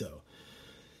intensely so.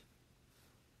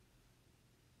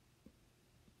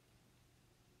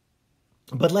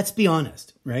 But let's be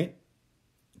honest, right?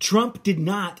 Trump did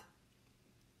not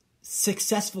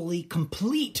successfully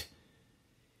complete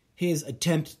his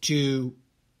attempt to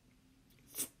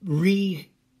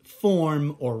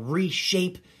reform or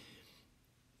reshape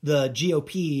the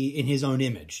GOP in his own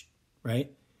image,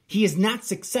 right? He has not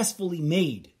successfully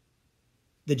made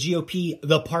the GOP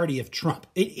the party of Trump.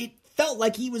 It felt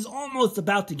like he was almost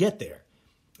about to get there,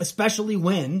 especially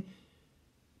when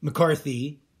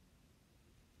McCarthy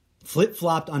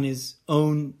flip-flopped on his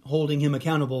own holding him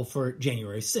accountable for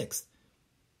January 6th.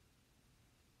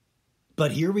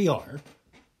 But here we are,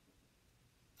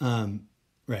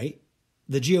 right?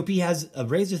 The GOP has a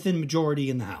razor-thin majority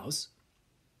in the House.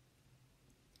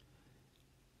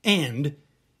 And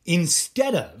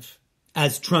instead of,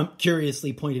 as Trump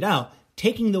curiously pointed out,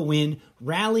 taking the win,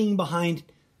 rallying behind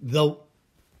the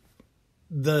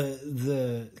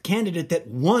candidate that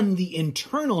won the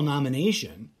internal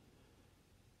nomination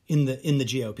in the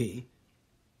GOP,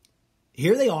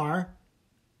 here they are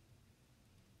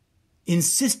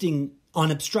insisting on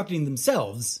obstructing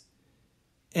themselves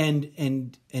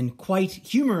and quite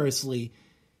humorously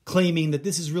claiming that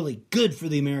this is really good for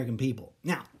the American people.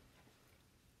 Now,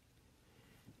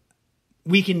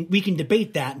 we can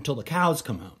debate that until the cows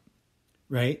come home,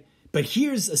 right? But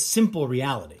here's a simple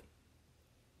reality.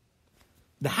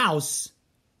 The House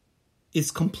is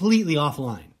completely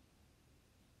offline,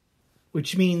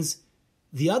 which means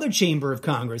the other chamber of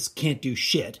Congress can't do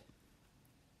shit,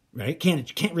 right?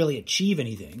 Can't really achieve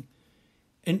anything.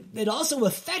 And it also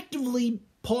effectively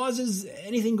pauses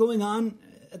anything going on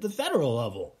at the federal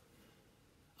level.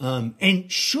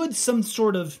 And should some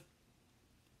sort of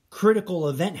critical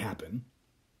event happen,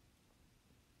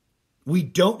 we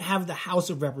don't have the House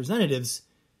of Representatives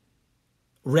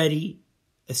ready,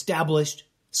 established,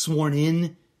 sworn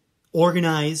in,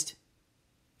 organized,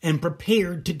 and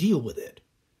prepared to deal with it.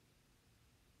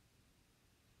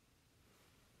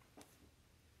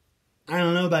 I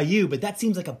don't know about you, but that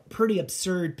seems like a pretty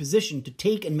absurd position to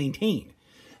take and maintain,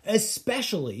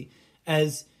 especially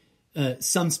as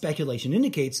some speculation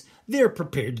indicates they're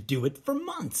prepared to do it for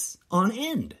months on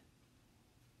end.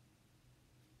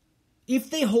 If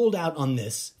they hold out on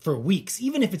this for weeks,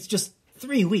 even if it's just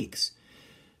 3 weeks,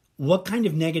 what kind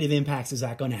of negative impacts is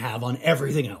that going to have on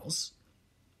everything else?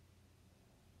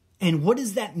 And what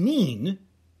does that mean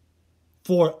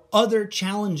for other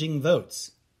challenging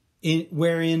votes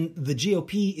wherein the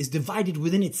GOP is divided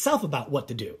within itself about what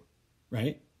to do,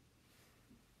 right?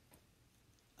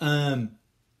 Does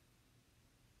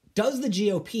the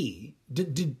GOP,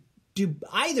 do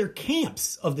either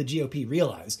camps of the GOP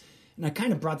realize, and I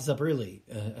kind of brought this up early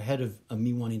ahead of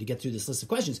me wanting to get through this list of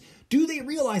questions, do they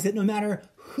realize that no matter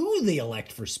who they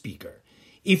elect for speaker,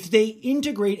 if they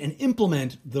integrate and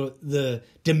implement the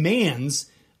demands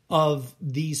of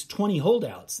these 20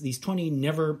 holdouts, these 20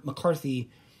 never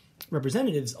McCarthy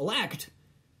representatives elect,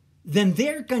 then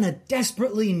they're going to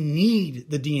desperately need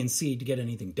the DNC to get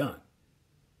anything done.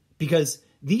 Because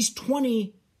these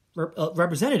 20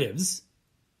 representatives,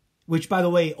 which, by the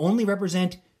way, only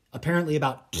represent apparently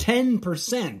about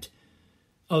 10%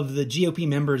 of the GOP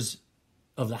members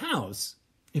of the House,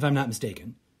 if I'm not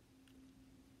mistaken,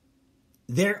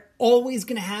 they're always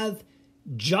going to have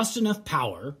just enough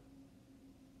power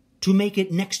to make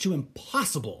it next to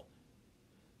impossible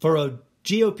for a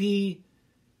GOP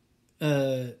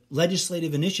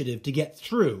legislative initiative to get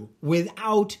through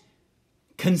without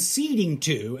conceding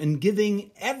to and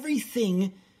giving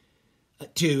everything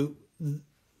to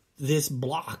this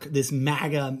bloc, this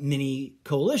MAGA mini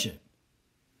coalition.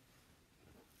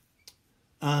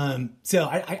 So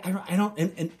I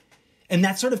don't, and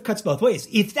that sort of cuts both ways.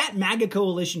 If that MAGA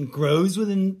coalition grows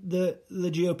within the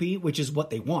GOP, which is what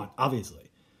they want, obviously,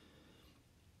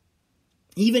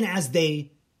 even as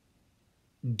they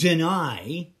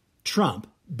deny Trump,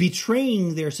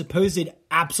 betraying their supposed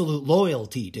absolute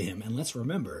loyalty to him. And let's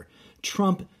remember,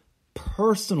 Trump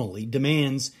personally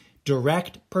demands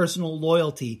direct personal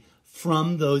loyalty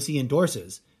from those he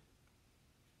endorses.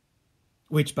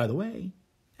 Which, by the way,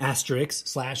 *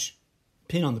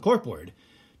 pin on the corkboard,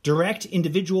 direct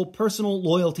individual personal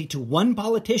loyalty to one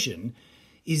politician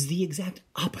is the exact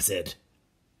opposite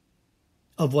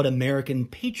of what American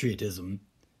patriotism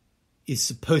is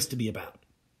supposed to be about.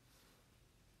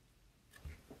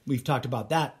 We've talked about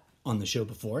that on the show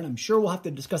before, and I'm sure we'll have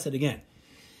to discuss it again.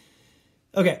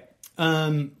 Okay,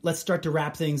 let's start to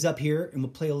wrap things up here, and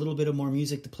we'll play a little bit of more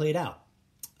music to play it out.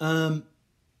 Let's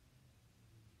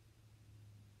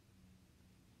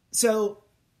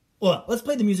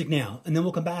play the music now, and then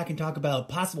we'll come back and talk about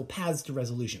possible paths to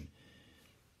resolution.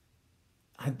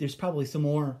 There's probably some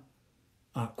more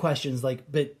questions,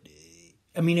 but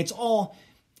I mean, it's all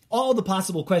the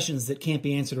possible questions that can't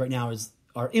be answered right now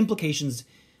are implications,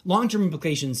 long-term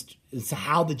implications as to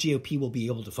how the GOP will be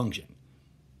able to function.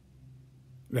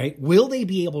 Right? Will they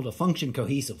be able to function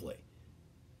cohesively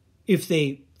if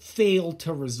they fail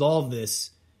to resolve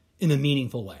this in a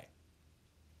meaningful way?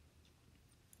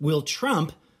 Will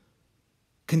Trump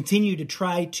continue to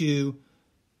try to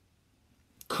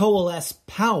coalesce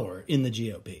power in the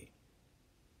GOP?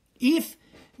 If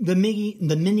the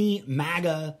mini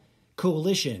MAGA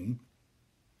coalition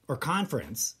or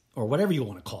conference or whatever you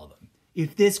want to call them,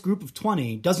 if this group of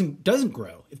 20 doesn't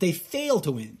grow, if they fail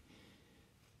to win,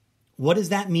 what does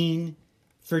that mean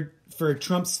for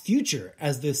Trump's future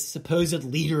as this supposed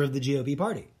leader of the GOP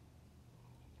party?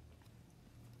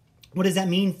 What does that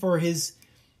mean for his,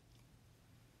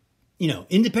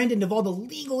 independent of all the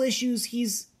legal issues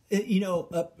he's,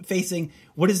 facing,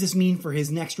 what does this mean for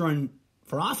his next run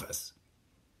for office?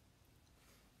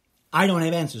 I don't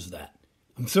have answers to that.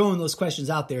 I'm throwing those questions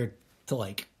out there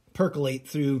to percolate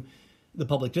through the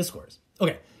public discourse.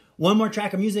 Okay, one more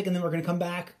track of music, and then we're going to come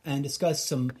back and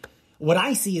discuss what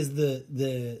I see as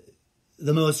the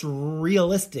most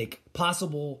realistic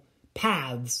possible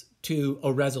paths to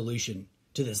a resolution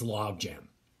to this logjam.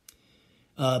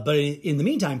 But in the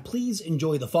meantime, please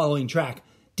enjoy the following track,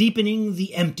 Deepening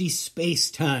the Empty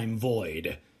Space-Time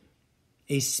Void.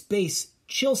 A space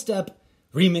chill step,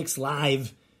 remix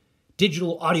live,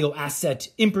 digital audio asset,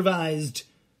 improvised,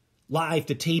 live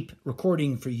to tape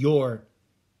recording for your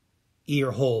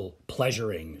earhole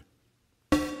pleasuring.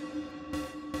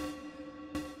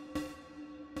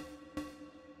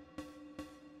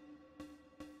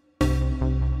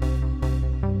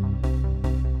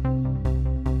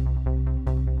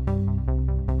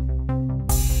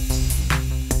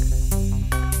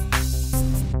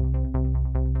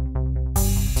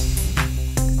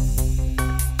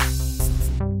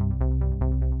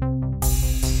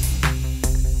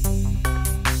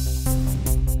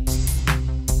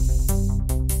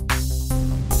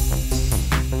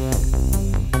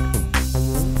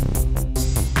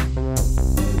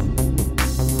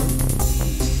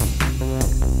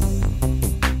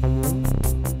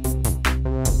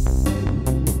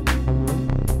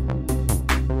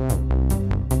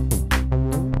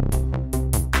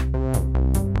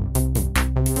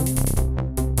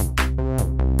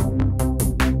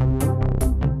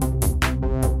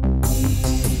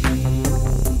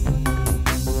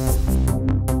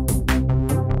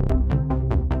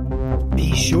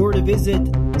 Visit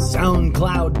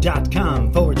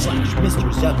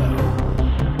soundcloud.com/Mr.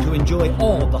 Zeppo to enjoy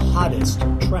all the hottest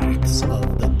tracks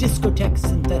of the Discotheque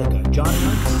Synthetica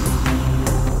genre.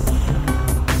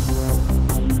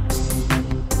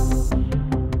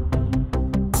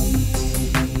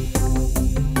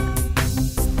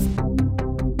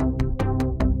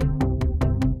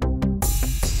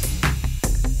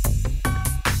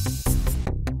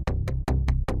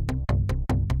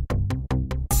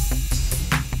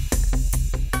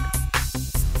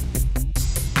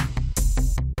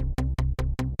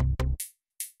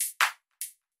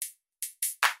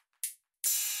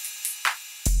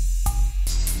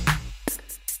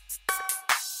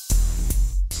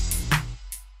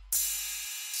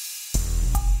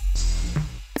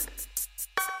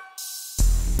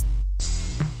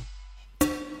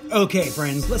 Okay,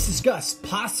 friends, let's discuss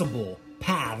possible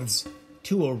paths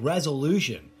to a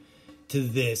resolution to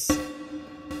this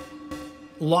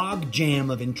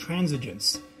logjam of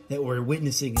intransigence that we're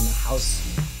witnessing in the House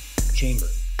chamber.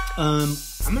 I'm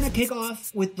going to kick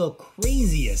off with the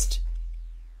craziest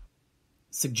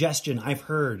suggestion I've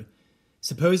heard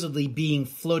supposedly being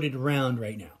floated around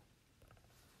right now.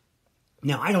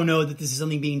 Now, I don't know that this is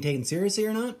something being taken seriously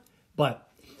or not, but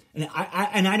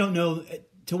I don't know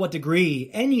to what degree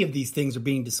any of these things are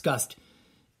being discussed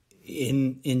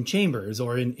in chambers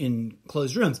or in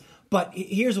closed rooms. But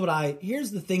here's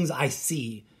the things I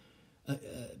see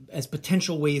as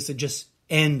potential ways to just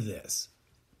end this.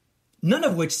 None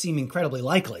of which seem incredibly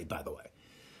likely, by the way.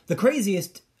 The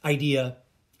craziest idea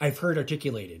I've heard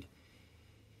articulated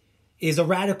is a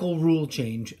radical rule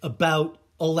change about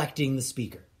electing the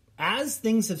speaker. As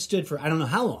things have stood for I don't know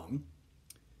how long,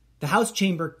 the House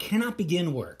chamber cannot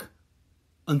begin work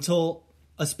until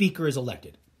a speaker is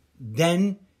elected.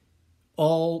 Then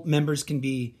all members can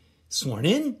be sworn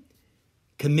in,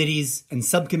 committees and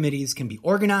subcommittees can be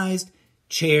organized,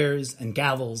 chairs and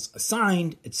gavels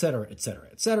assigned, etc., etc.,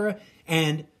 etc.,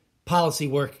 and policy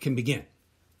work can begin.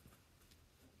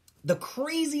 The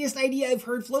craziest idea I've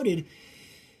heard floated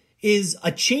is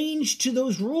a change to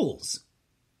those rules.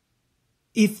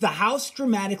 If the House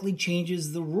dramatically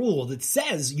changes the rule that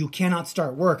says you cannot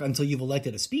start work until you've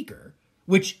elected a speaker,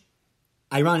 which,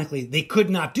 ironically, they could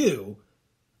not do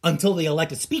until they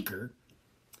elect a speaker,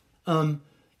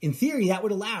 in theory, that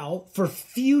would allow for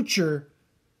future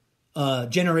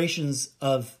generations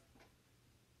of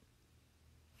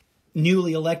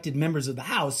newly elected members of the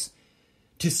House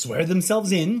to swear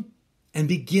themselves in and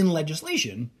begin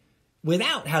legislation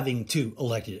without having to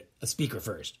elect a speaker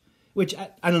first. Which,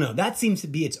 I don't know, that seems to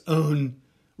be its own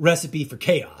recipe for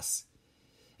chaos.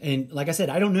 And like I said,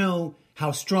 I don't know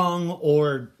how strong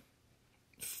or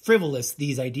frivolous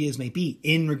these ideas may be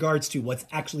in regards to what's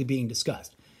actually being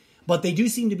discussed. But they do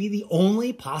seem to be the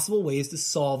only possible ways to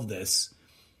solve this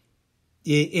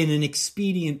in an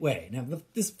expedient way. Now,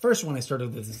 this first one I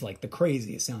started with is like the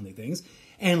craziest sounding things.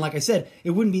 And like I said,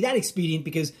 it wouldn't be that expedient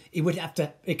because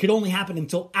it could only happen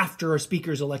until after a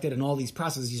speaker is elected and all these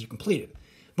processes are completed.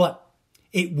 But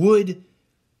it would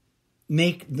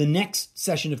make the next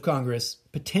session of Congress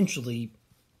potentially,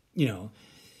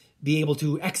 be able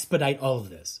to expedite all of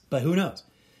this. But who knows?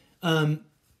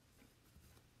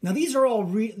 Now, these are all,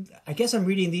 I guess I'm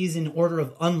reading these in order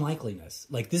of unlikeliness.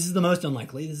 Like, this is the most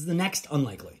unlikely. This is the next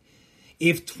unlikely.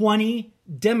 If 20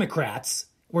 Democrats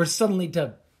were suddenly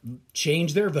to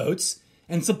change their votes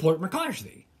and support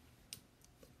McCarthy.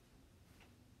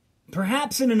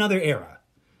 Perhaps in another era.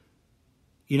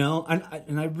 I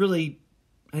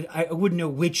wouldn't know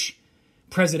which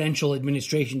presidential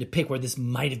administration to pick where this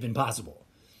might have been possible.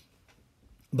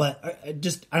 But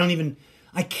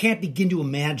I can't begin to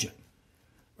imagine,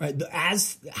 right,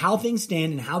 as how things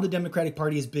stand and how the Democratic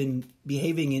Party has been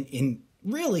behaving in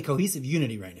really cohesive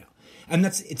unity right now. And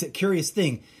it's a curious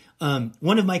thing.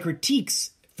 One of my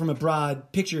critiques from a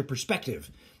broad picture perspective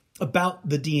about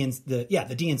the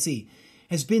DNC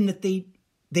has been that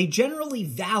they generally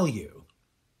value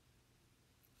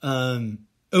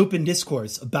open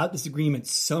discourse about disagreement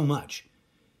so much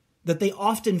that they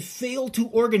often fail to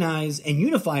organize and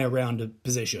unify around a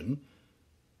position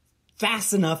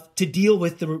fast enough to deal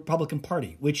with the Republican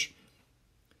Party, which,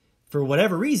 for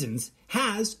whatever reasons,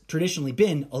 has traditionally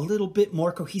been a little bit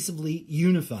more cohesively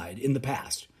unified in the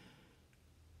past.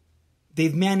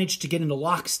 They've managed to get into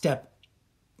lockstep,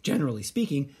 generally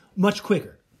speaking, much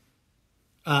quicker.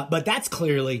 But that's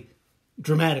clearly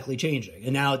dramatically changing.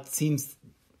 And now it seems,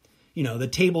 the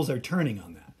tables are turning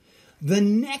on that. The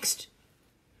next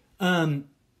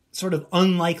sort of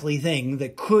unlikely thing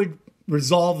that could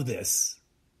resolve this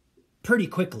pretty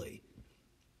quickly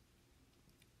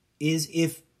is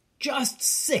if just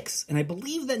 6, and I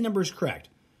believe that number is correct,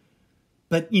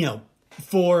 but,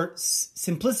 for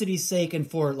simplicity's sake and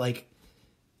for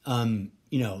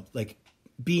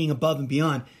being above and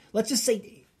beyond, let's just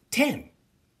say 10.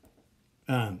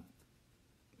 But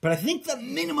I think the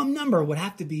minimum number would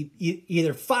have to be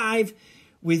either 5,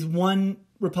 with one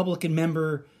Republican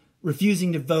member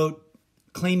refusing to vote,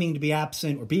 claiming to be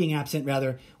absent, or being absent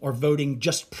rather, or voting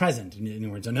just present, in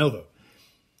other words, a no vote.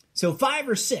 So 5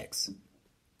 or 6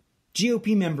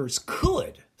 GOP members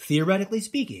could, theoretically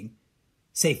speaking,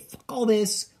 say, fuck all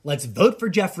this, let's vote for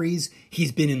Jeffries.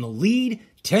 He's been in the lead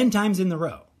 10 times in a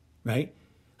row, right?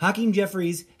 Hakeem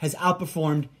Jeffries has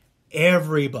outperformed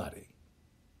everybody.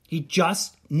 He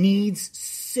just needs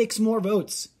 6 more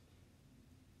votes.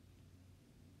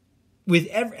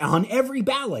 On every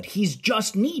ballot, he's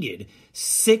just needed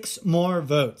 6 more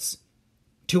votes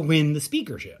to win the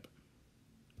speakership.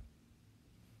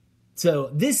 So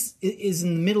this is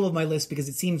in the middle of my list because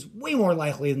it seems way more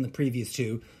likely than the previous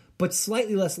 2, but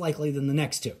slightly less likely than the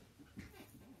next 2.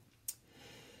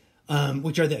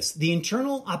 Which are this. The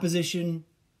internal opposition,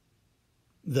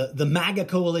 the MAGA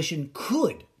coalition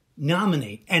could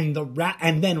nominate and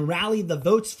then rally the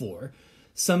votes for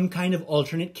some kind of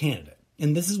alternate candidate.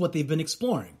 And this is what they've been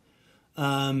exploring.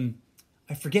 I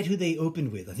forget who they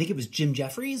opened with. I think it was Jim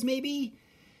Jeffries, maybe?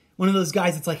 One of those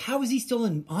guys that's like, how is he still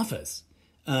in office?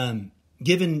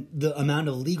 Given the amount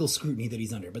of legal scrutiny that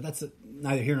he's under. But that's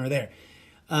neither here nor there.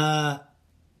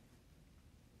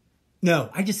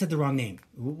 No, I just said the wrong name.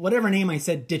 Whatever name I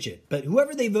said, ditch it. But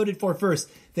whoever they voted for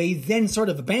first, they then sort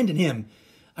of abandoned him.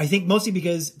 I think mostly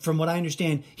because, from what I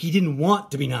understand, he didn't want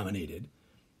to be nominated.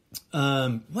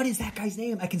 What is that guy's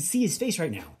name? I can see his face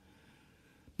right now.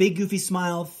 Big goofy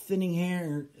smile, thinning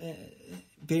hair,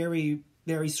 very,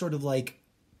 very sort of like,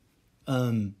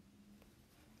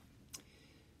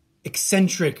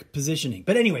 eccentric positioning.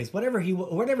 But anyways, whatever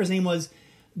his name was,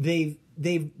 this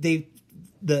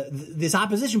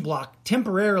opposition bloc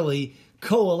temporarily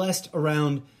coalesced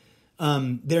around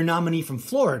their nominee from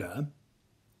Florida,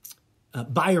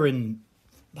 Byron.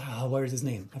 Where's his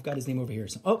name? I've got his name over here.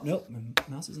 Oh no, my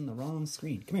mouse is in the wrong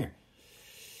screen. Come here.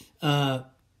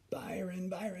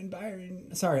 Byron.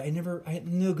 Sorry,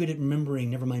 I'm no good at remembering.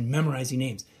 Never mind memorizing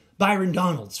names. Byron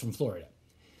Donalds from Florida.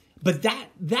 But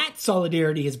that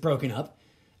solidarity has broken up,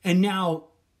 and now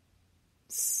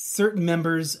certain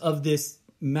members of this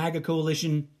MAGA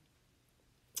coalition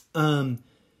have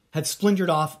splintered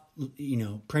off,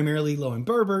 primarily Lauren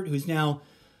Boebert, who's now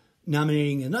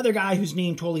nominating another guy whose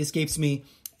name totally escapes me,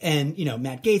 and,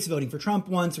 Matt Gaetz voting for Trump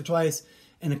once or twice,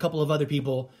 and a couple of other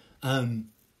people.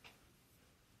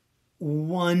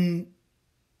 One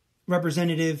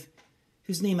representative,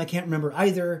 whose name I can't remember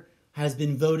either, has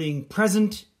been voting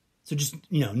present. So just,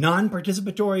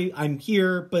 non-participatory. I'm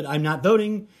here, but I'm not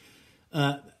voting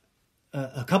a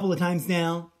couple of times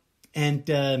now. And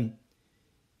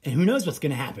who knows what's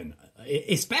going to happen,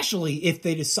 especially if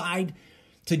they decide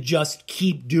to just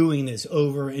keep doing this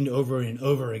over and over and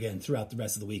over again throughout the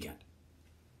rest of the weekend.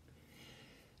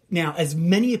 Now, as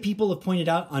many people have pointed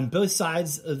out on both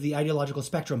sides of the ideological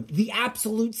spectrum, the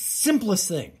absolute simplest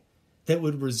thing that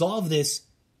would resolve this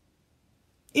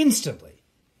instantly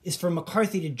is for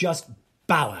McCarthy to just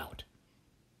bow out.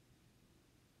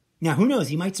 Now, who knows?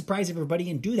 He might surprise everybody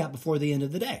and do that before the end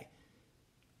of the day.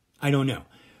 I don't know.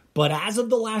 But as of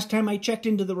the last time I checked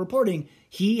into the reporting,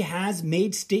 he has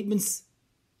made statements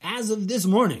as of this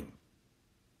morning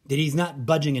that he's not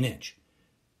budging an inch.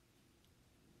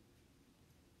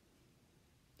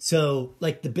 So,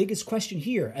 the biggest question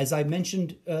here, as I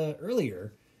mentioned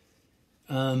earlier,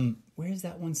 where's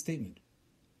that one statement?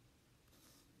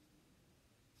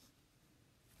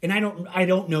 And I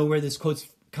don't know where this quote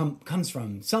comes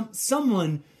from.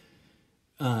 Someone,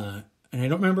 and I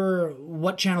don't remember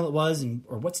what channel it was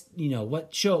or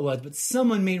what show it was, but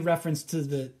someone made reference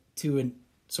to a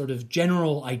sort of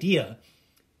general idea.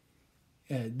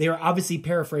 They were obviously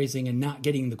paraphrasing and not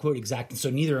getting the quote exact, and so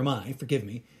neither am I. Forgive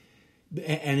me.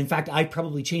 And in fact, I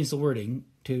probably changed the wording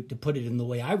to put it in the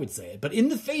way I would say it. But in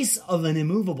the face of an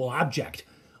immovable object,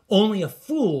 only a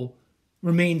fool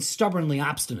remains stubbornly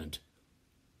obstinate.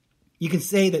 You can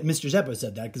say that Mr. Zeppo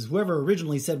said that, because whoever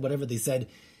originally said whatever they said,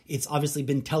 it's obviously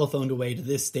been telephoned away to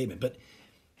this statement. But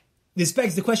this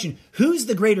begs the question, who's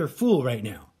the greater fool right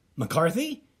now?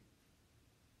 McCarthy?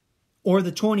 Or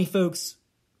the 20 folks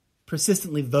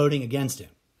persistently voting against him?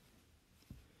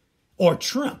 Or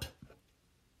Trump?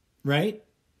 Right?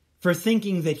 For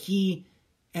thinking that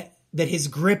his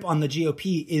grip on the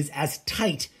GOP is as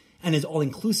tight and as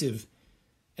all-inclusive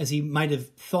as he might have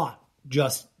thought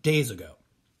just days ago.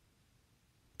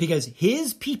 Because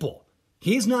his people,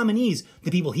 his nominees,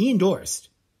 the people he endorsed,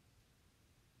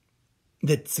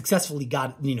 that successfully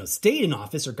got, stayed in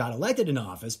office or got elected in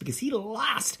office, because he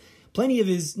lost plenty of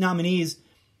his nominees,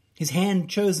 his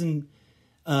hand-chosen,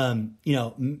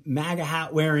 MAGA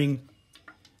hat-wearing,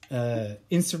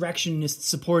 insurrectionist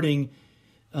supporting,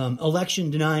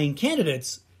 election denying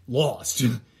candidates lost.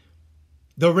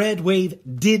 The red wave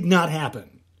did not happen.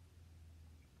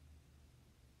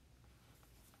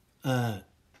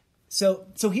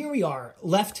 So here we are,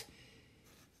 left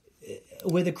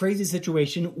with a crazy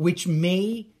situation which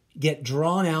may get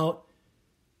drawn out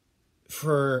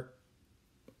for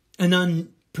an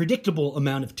unpredictable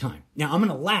amount of time. Now, I'm going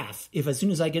to laugh if as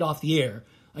soon as I get off the air,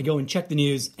 I go and check the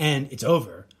news and it's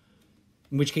over.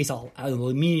 In which case, I'll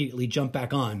immediately jump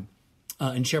back on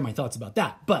and share my thoughts about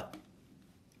that. But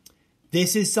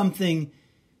this is something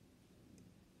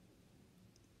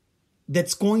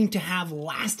that's going to have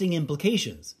lasting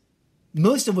implications,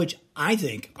 most of which I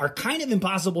think are kind of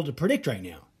impossible to predict right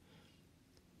now.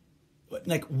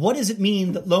 What does it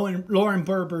mean that Lauren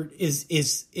Boebert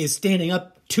is standing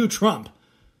up to Trump?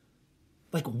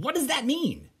 What does that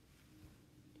mean?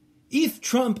 If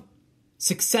Trump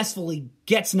successfully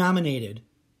gets nominated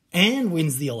and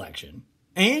wins the election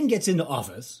and gets into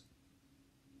office,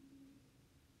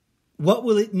 what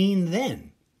will it mean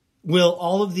then? Will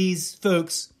all of these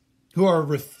folks who are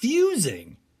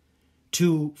refusing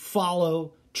to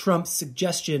follow Trump's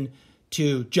suggestion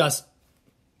to just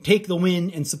take the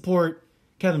win and support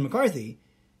Kevin McCarthy,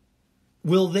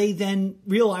 will they then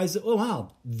realize that, oh,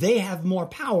 wow, they have more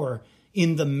power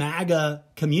in the MAGA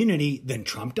community than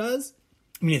Trump does?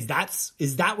 I mean,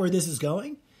 is that where this is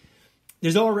going?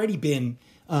 There's already been,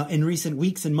 in recent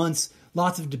weeks and months,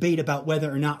 lots of debate about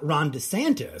whether or not Ron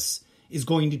DeSantis is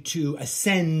going to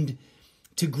ascend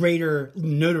to greater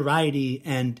notoriety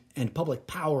and public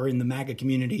power in the MAGA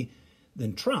community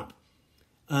than Trump.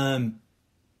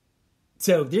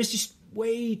 So there's just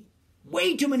way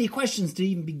too many questions to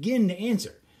even begin to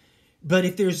answer. But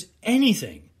if there's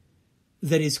anything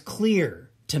that is clear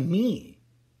to me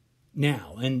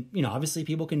now, and, obviously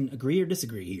people can agree or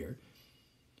disagree here.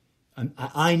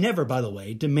 I never, by the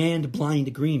way, demand blind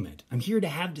agreement. I'm here to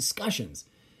have discussions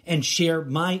and share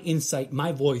my insight,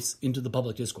 my voice into the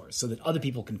public discourse so that other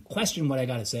people can question what I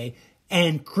got to say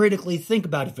and critically think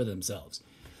about it for themselves.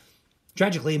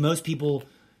 Tragically, most people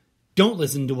don't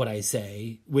listen to what I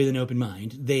say with an open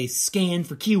mind. They scan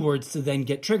for keywords to then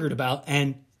get triggered about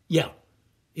and yell,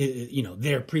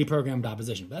 their pre-programmed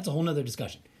opposition. But that's a whole nother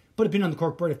discussion. Put a pin on the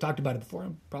cork board. I've talked about it before.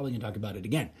 I'm probably going to talk about it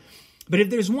again. But if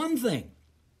there's one thing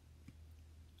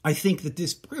I think that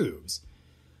this proves,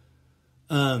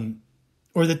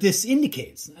 or that this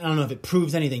indicates, I don't know if it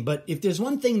proves anything, but if there's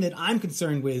one thing that I'm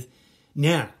concerned with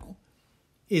now,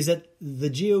 is that the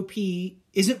GOP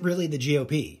isn't really the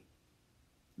GOP,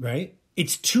 right?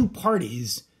 It's two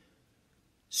parties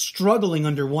struggling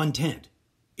under one tent.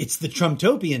 It's the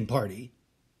Trumptopian party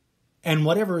and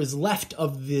whatever is left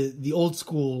of the old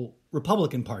school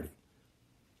Republican Party.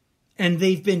 And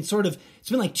they've been it's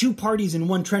been like two parties in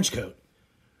one trench coat,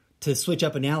 to switch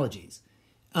up analogies.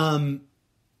 And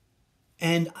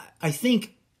I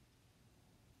think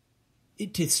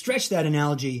to stretch that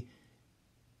analogy,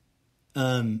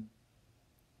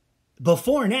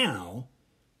 before now,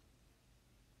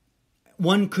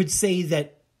 one could say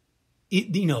that,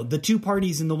 the two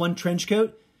parties in the one trench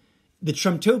coat, the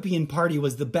Trumptopian party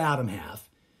was the bottom half,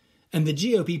 and the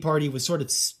GOP party was sort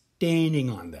of standing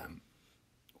on them.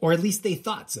 Or at least they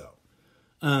thought so.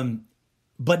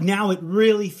 But now it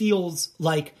really feels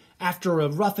like after a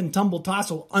rough and tumble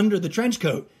tussle under the trench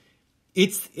coat,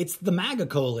 it's the MAGA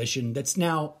coalition that's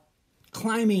now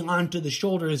climbing onto the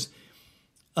shoulders,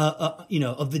 of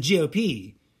the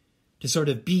GOP to sort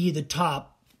of be the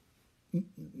top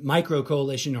micro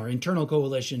coalition or internal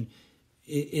coalition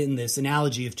in this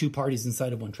analogy of two parties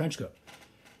inside of one trench coat.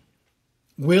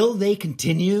 Will they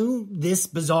continue this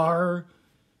bizarre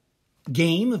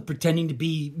game of pretending to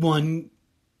be one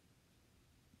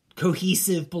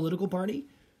cohesive political party?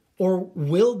 Or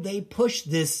will they push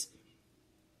this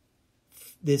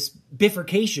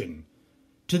bifurcation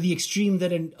to the extreme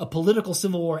that a political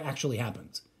civil war actually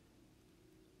happens?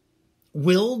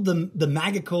 Will the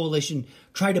MAGA coalition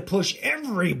try to push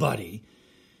everybody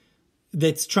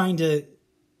that's trying to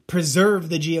preserve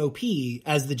the GOP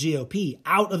as the GOP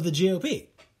out of the GOP,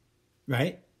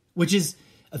 right? Which is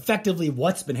effectively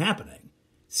what's been happening.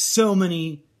 So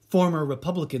many former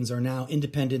Republicans are now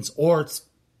independents or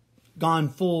gone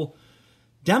full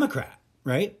Democrat,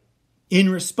 right? In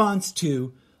response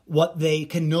to what they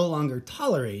can no longer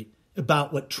tolerate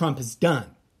about what Trump has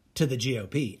done to the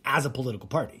GOP as a political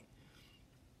party.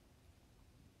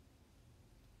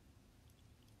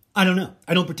 I don't know.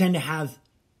 I don't pretend to have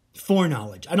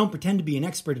foreknowledge. I don't pretend to be an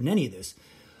expert in any of this.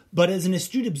 But as an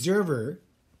astute observer,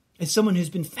 as someone who's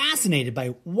been fascinated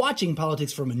by watching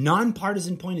politics from a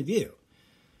nonpartisan point of view,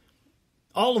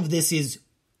 all of this is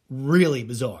really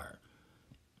bizarre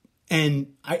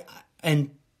and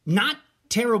not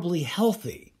terribly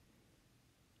healthy,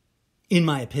 in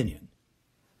my opinion,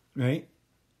 right?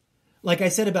 Like I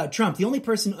said about Trump, the only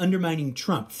person undermining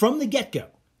Trump from the get-go,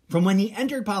 from when he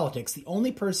entered politics, the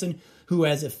only person who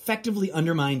has effectively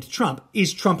undermined Trump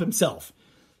is Trump himself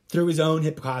through his own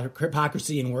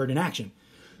hypocrisy in word and action.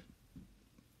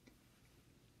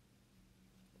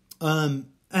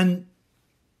 And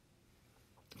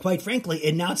quite frankly,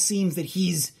 it now seems that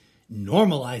he's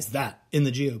normalized that in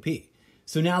the GOP.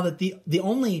 So now that the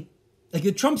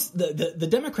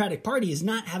Democratic Party is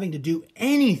not having to do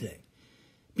anything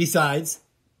besides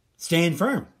stand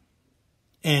firm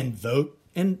and vote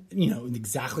and,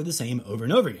 exactly the same over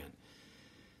and over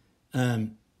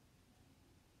again.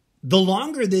 The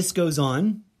longer this goes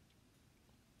on,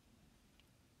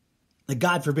 like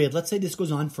God forbid, let's say this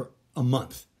goes on for a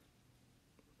month,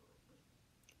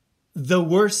 the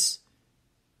worse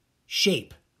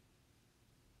shape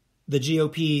the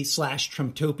GOP /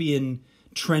 Trumptopian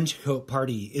trench coat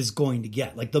party is going to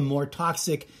get. Like the more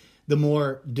toxic, the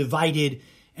more divided,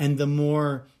 and the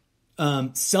more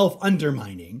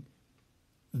self-undermining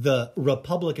the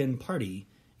Republican Party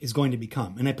is going to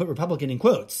become. And I put Republican in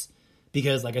quotes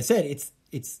because, like I said,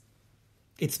 it's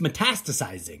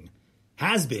metastasizing,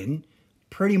 has been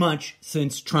pretty much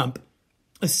since Trump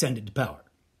ascended to power.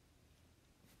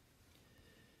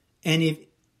 And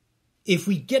if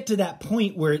we get to that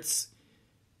point where it's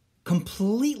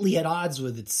completely at odds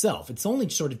with itself, it's only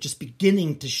sort of just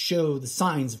beginning to show the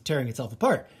signs of tearing itself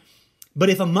apart. But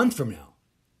if a month from now,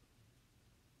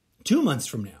 2 months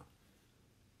from now,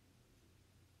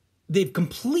 they've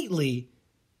completely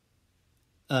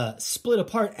split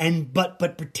apart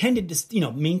but pretended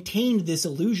to, maintained this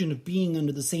illusion of being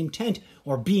under the same tent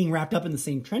or being wrapped up in the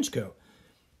same trench coat.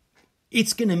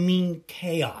 It's going to mean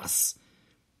chaos.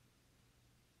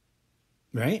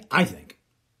 Right? I think.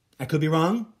 I could be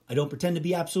wrong. I don't pretend to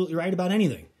be absolutely right about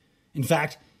anything. In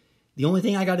fact, the only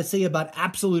thing I got to say about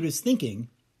absolutist thinking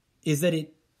is that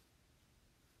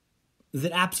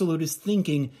absolutist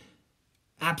thinking,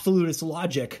 absolutist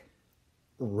logic,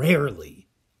 rarely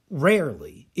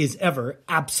is ever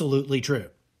absolutely true.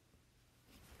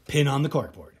 Pin on the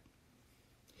corkboard.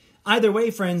 Either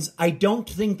way, friends, I don't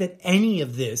think that any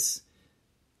of this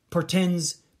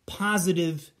portends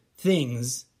positive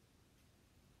things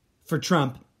for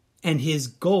Trump and his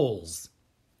goals.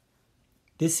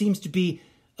 This seems to be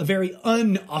a very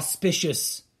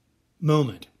unauspicious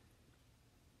moment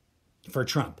for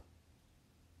Trump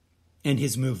and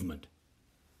his movement.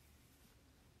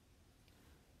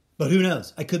 But who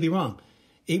knows? I could be wrong.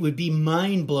 It would be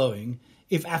mind-blowing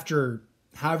if after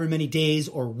however many days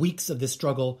or weeks of this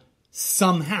struggle,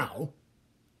 somehow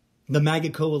the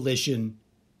MAGA coalition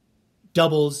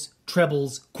doubles,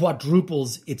 trebles,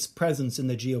 quadruples its presence in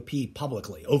the GOP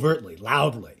publicly, overtly,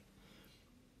 loudly.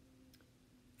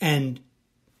 And,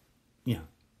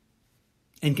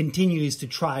 and continues to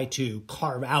try to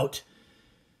carve out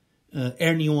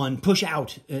anyone, push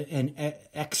out and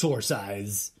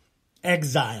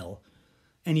exile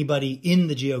anybody in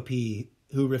the GOP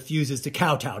who refuses to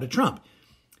kowtow to Trump.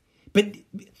 But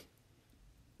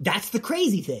that's the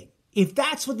crazy thing. If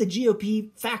that's what the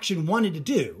GOP faction wanted to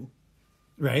do,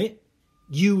 right,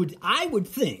 I would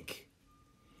think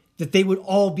that they would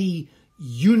all be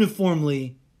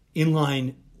uniformly in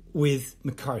line with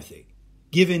McCarthy,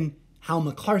 given how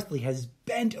McCarthy has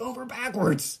bent over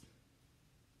backwards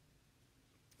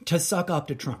to suck up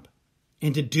to Trump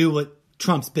and to do what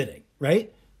Trump's bidding,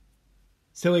 right?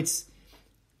 So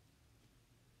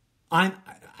I'm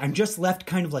just left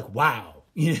kind of like, wow.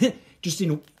 I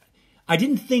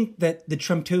didn't think that the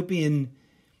Trumptopian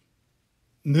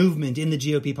movement in the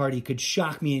GOP party could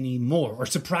shock me anymore or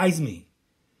surprise me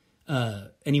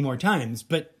any more times,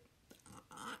 but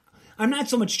I'm not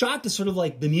so much shocked as sort of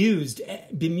like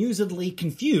bemusedly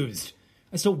confused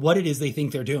as to what it is they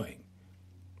think they're doing.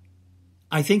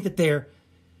 I think that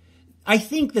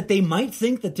they might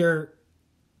think that they're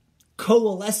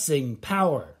coalescing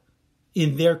power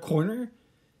in their corner,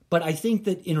 but I think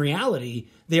that in reality,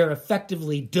 they are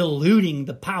effectively diluting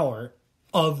the power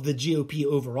of the GOP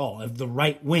overall, of the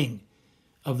right wing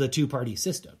of the two-party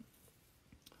system.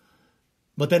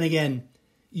 But then again,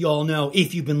 you all know,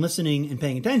 if you've been listening and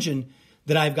paying attention,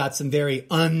 that I've got some very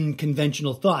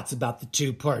unconventional thoughts about the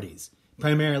two parties.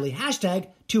 Primarily hashtag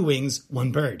 2 wings,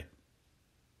 1 bird.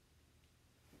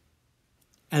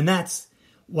 And that's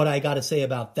what I got to say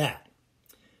about that.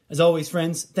 As always,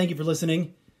 friends, thank you for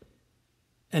listening.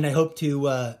 And I hope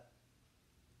to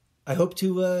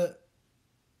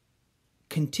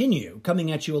continue coming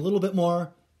at you a little bit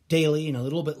more daily and a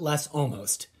little bit less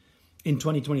almost in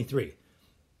 2023.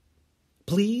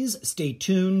 Please stay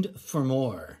tuned for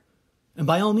more. And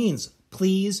by all means,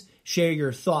 please share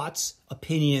your thoughts,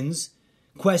 opinions,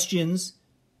 questions,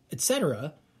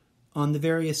 etc. on the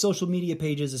various social media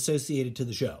pages associated to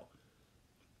the show.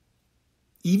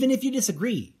 Even if you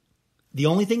disagree, the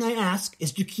only thing I ask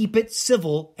is to keep it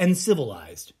civil and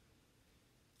civilized.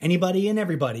 Anybody and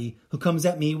everybody who comes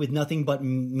at me with nothing but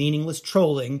meaningless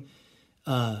trolling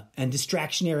and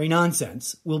distractionary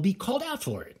nonsense will be called out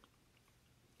for it.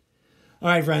 All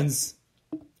right, friends.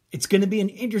 It's going to be an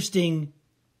interesting,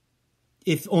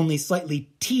 if only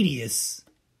slightly tedious,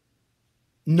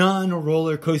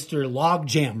 non-roller coaster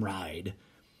logjam ride.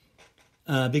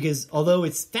 Because although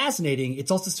it's fascinating,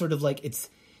 it's also sort of like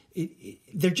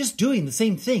they're just doing the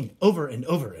same thing over and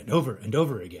over and over and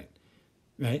over again,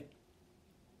 right?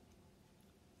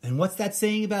 And what's that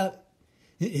saying about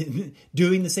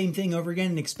doing the same thing over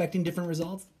again and expecting different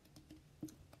results?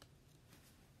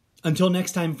 Until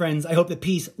next time, friends, I hope that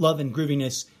peace, love, and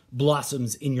grooviness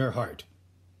blossoms in your heart.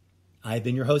 I've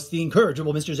been your host, the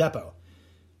incorrigible Mr. Zeppo.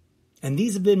 And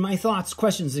these have been my thoughts,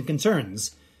 questions, and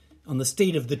concerns on the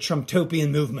state of the Trumptopian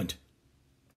movement.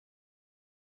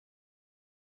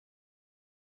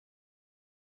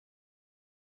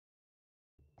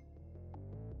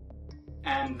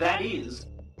 And that is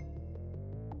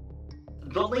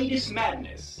the latest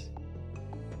madness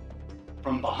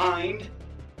from behind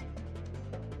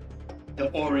the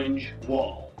orange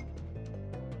wall.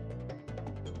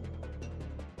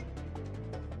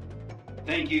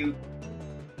 Thank you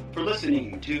for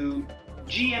listening to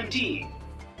GMT,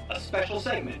 a special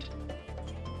segment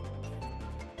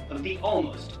of the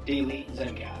Almost Daily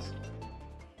ZenCast.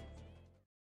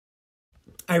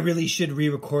 I really should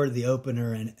re-record the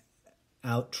opener and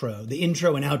outro, the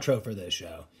intro and outro for this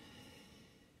show.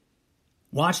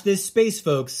 Watch this space,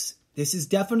 folks. This is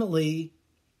definitely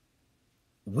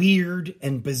weird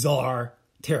and bizarre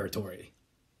territory.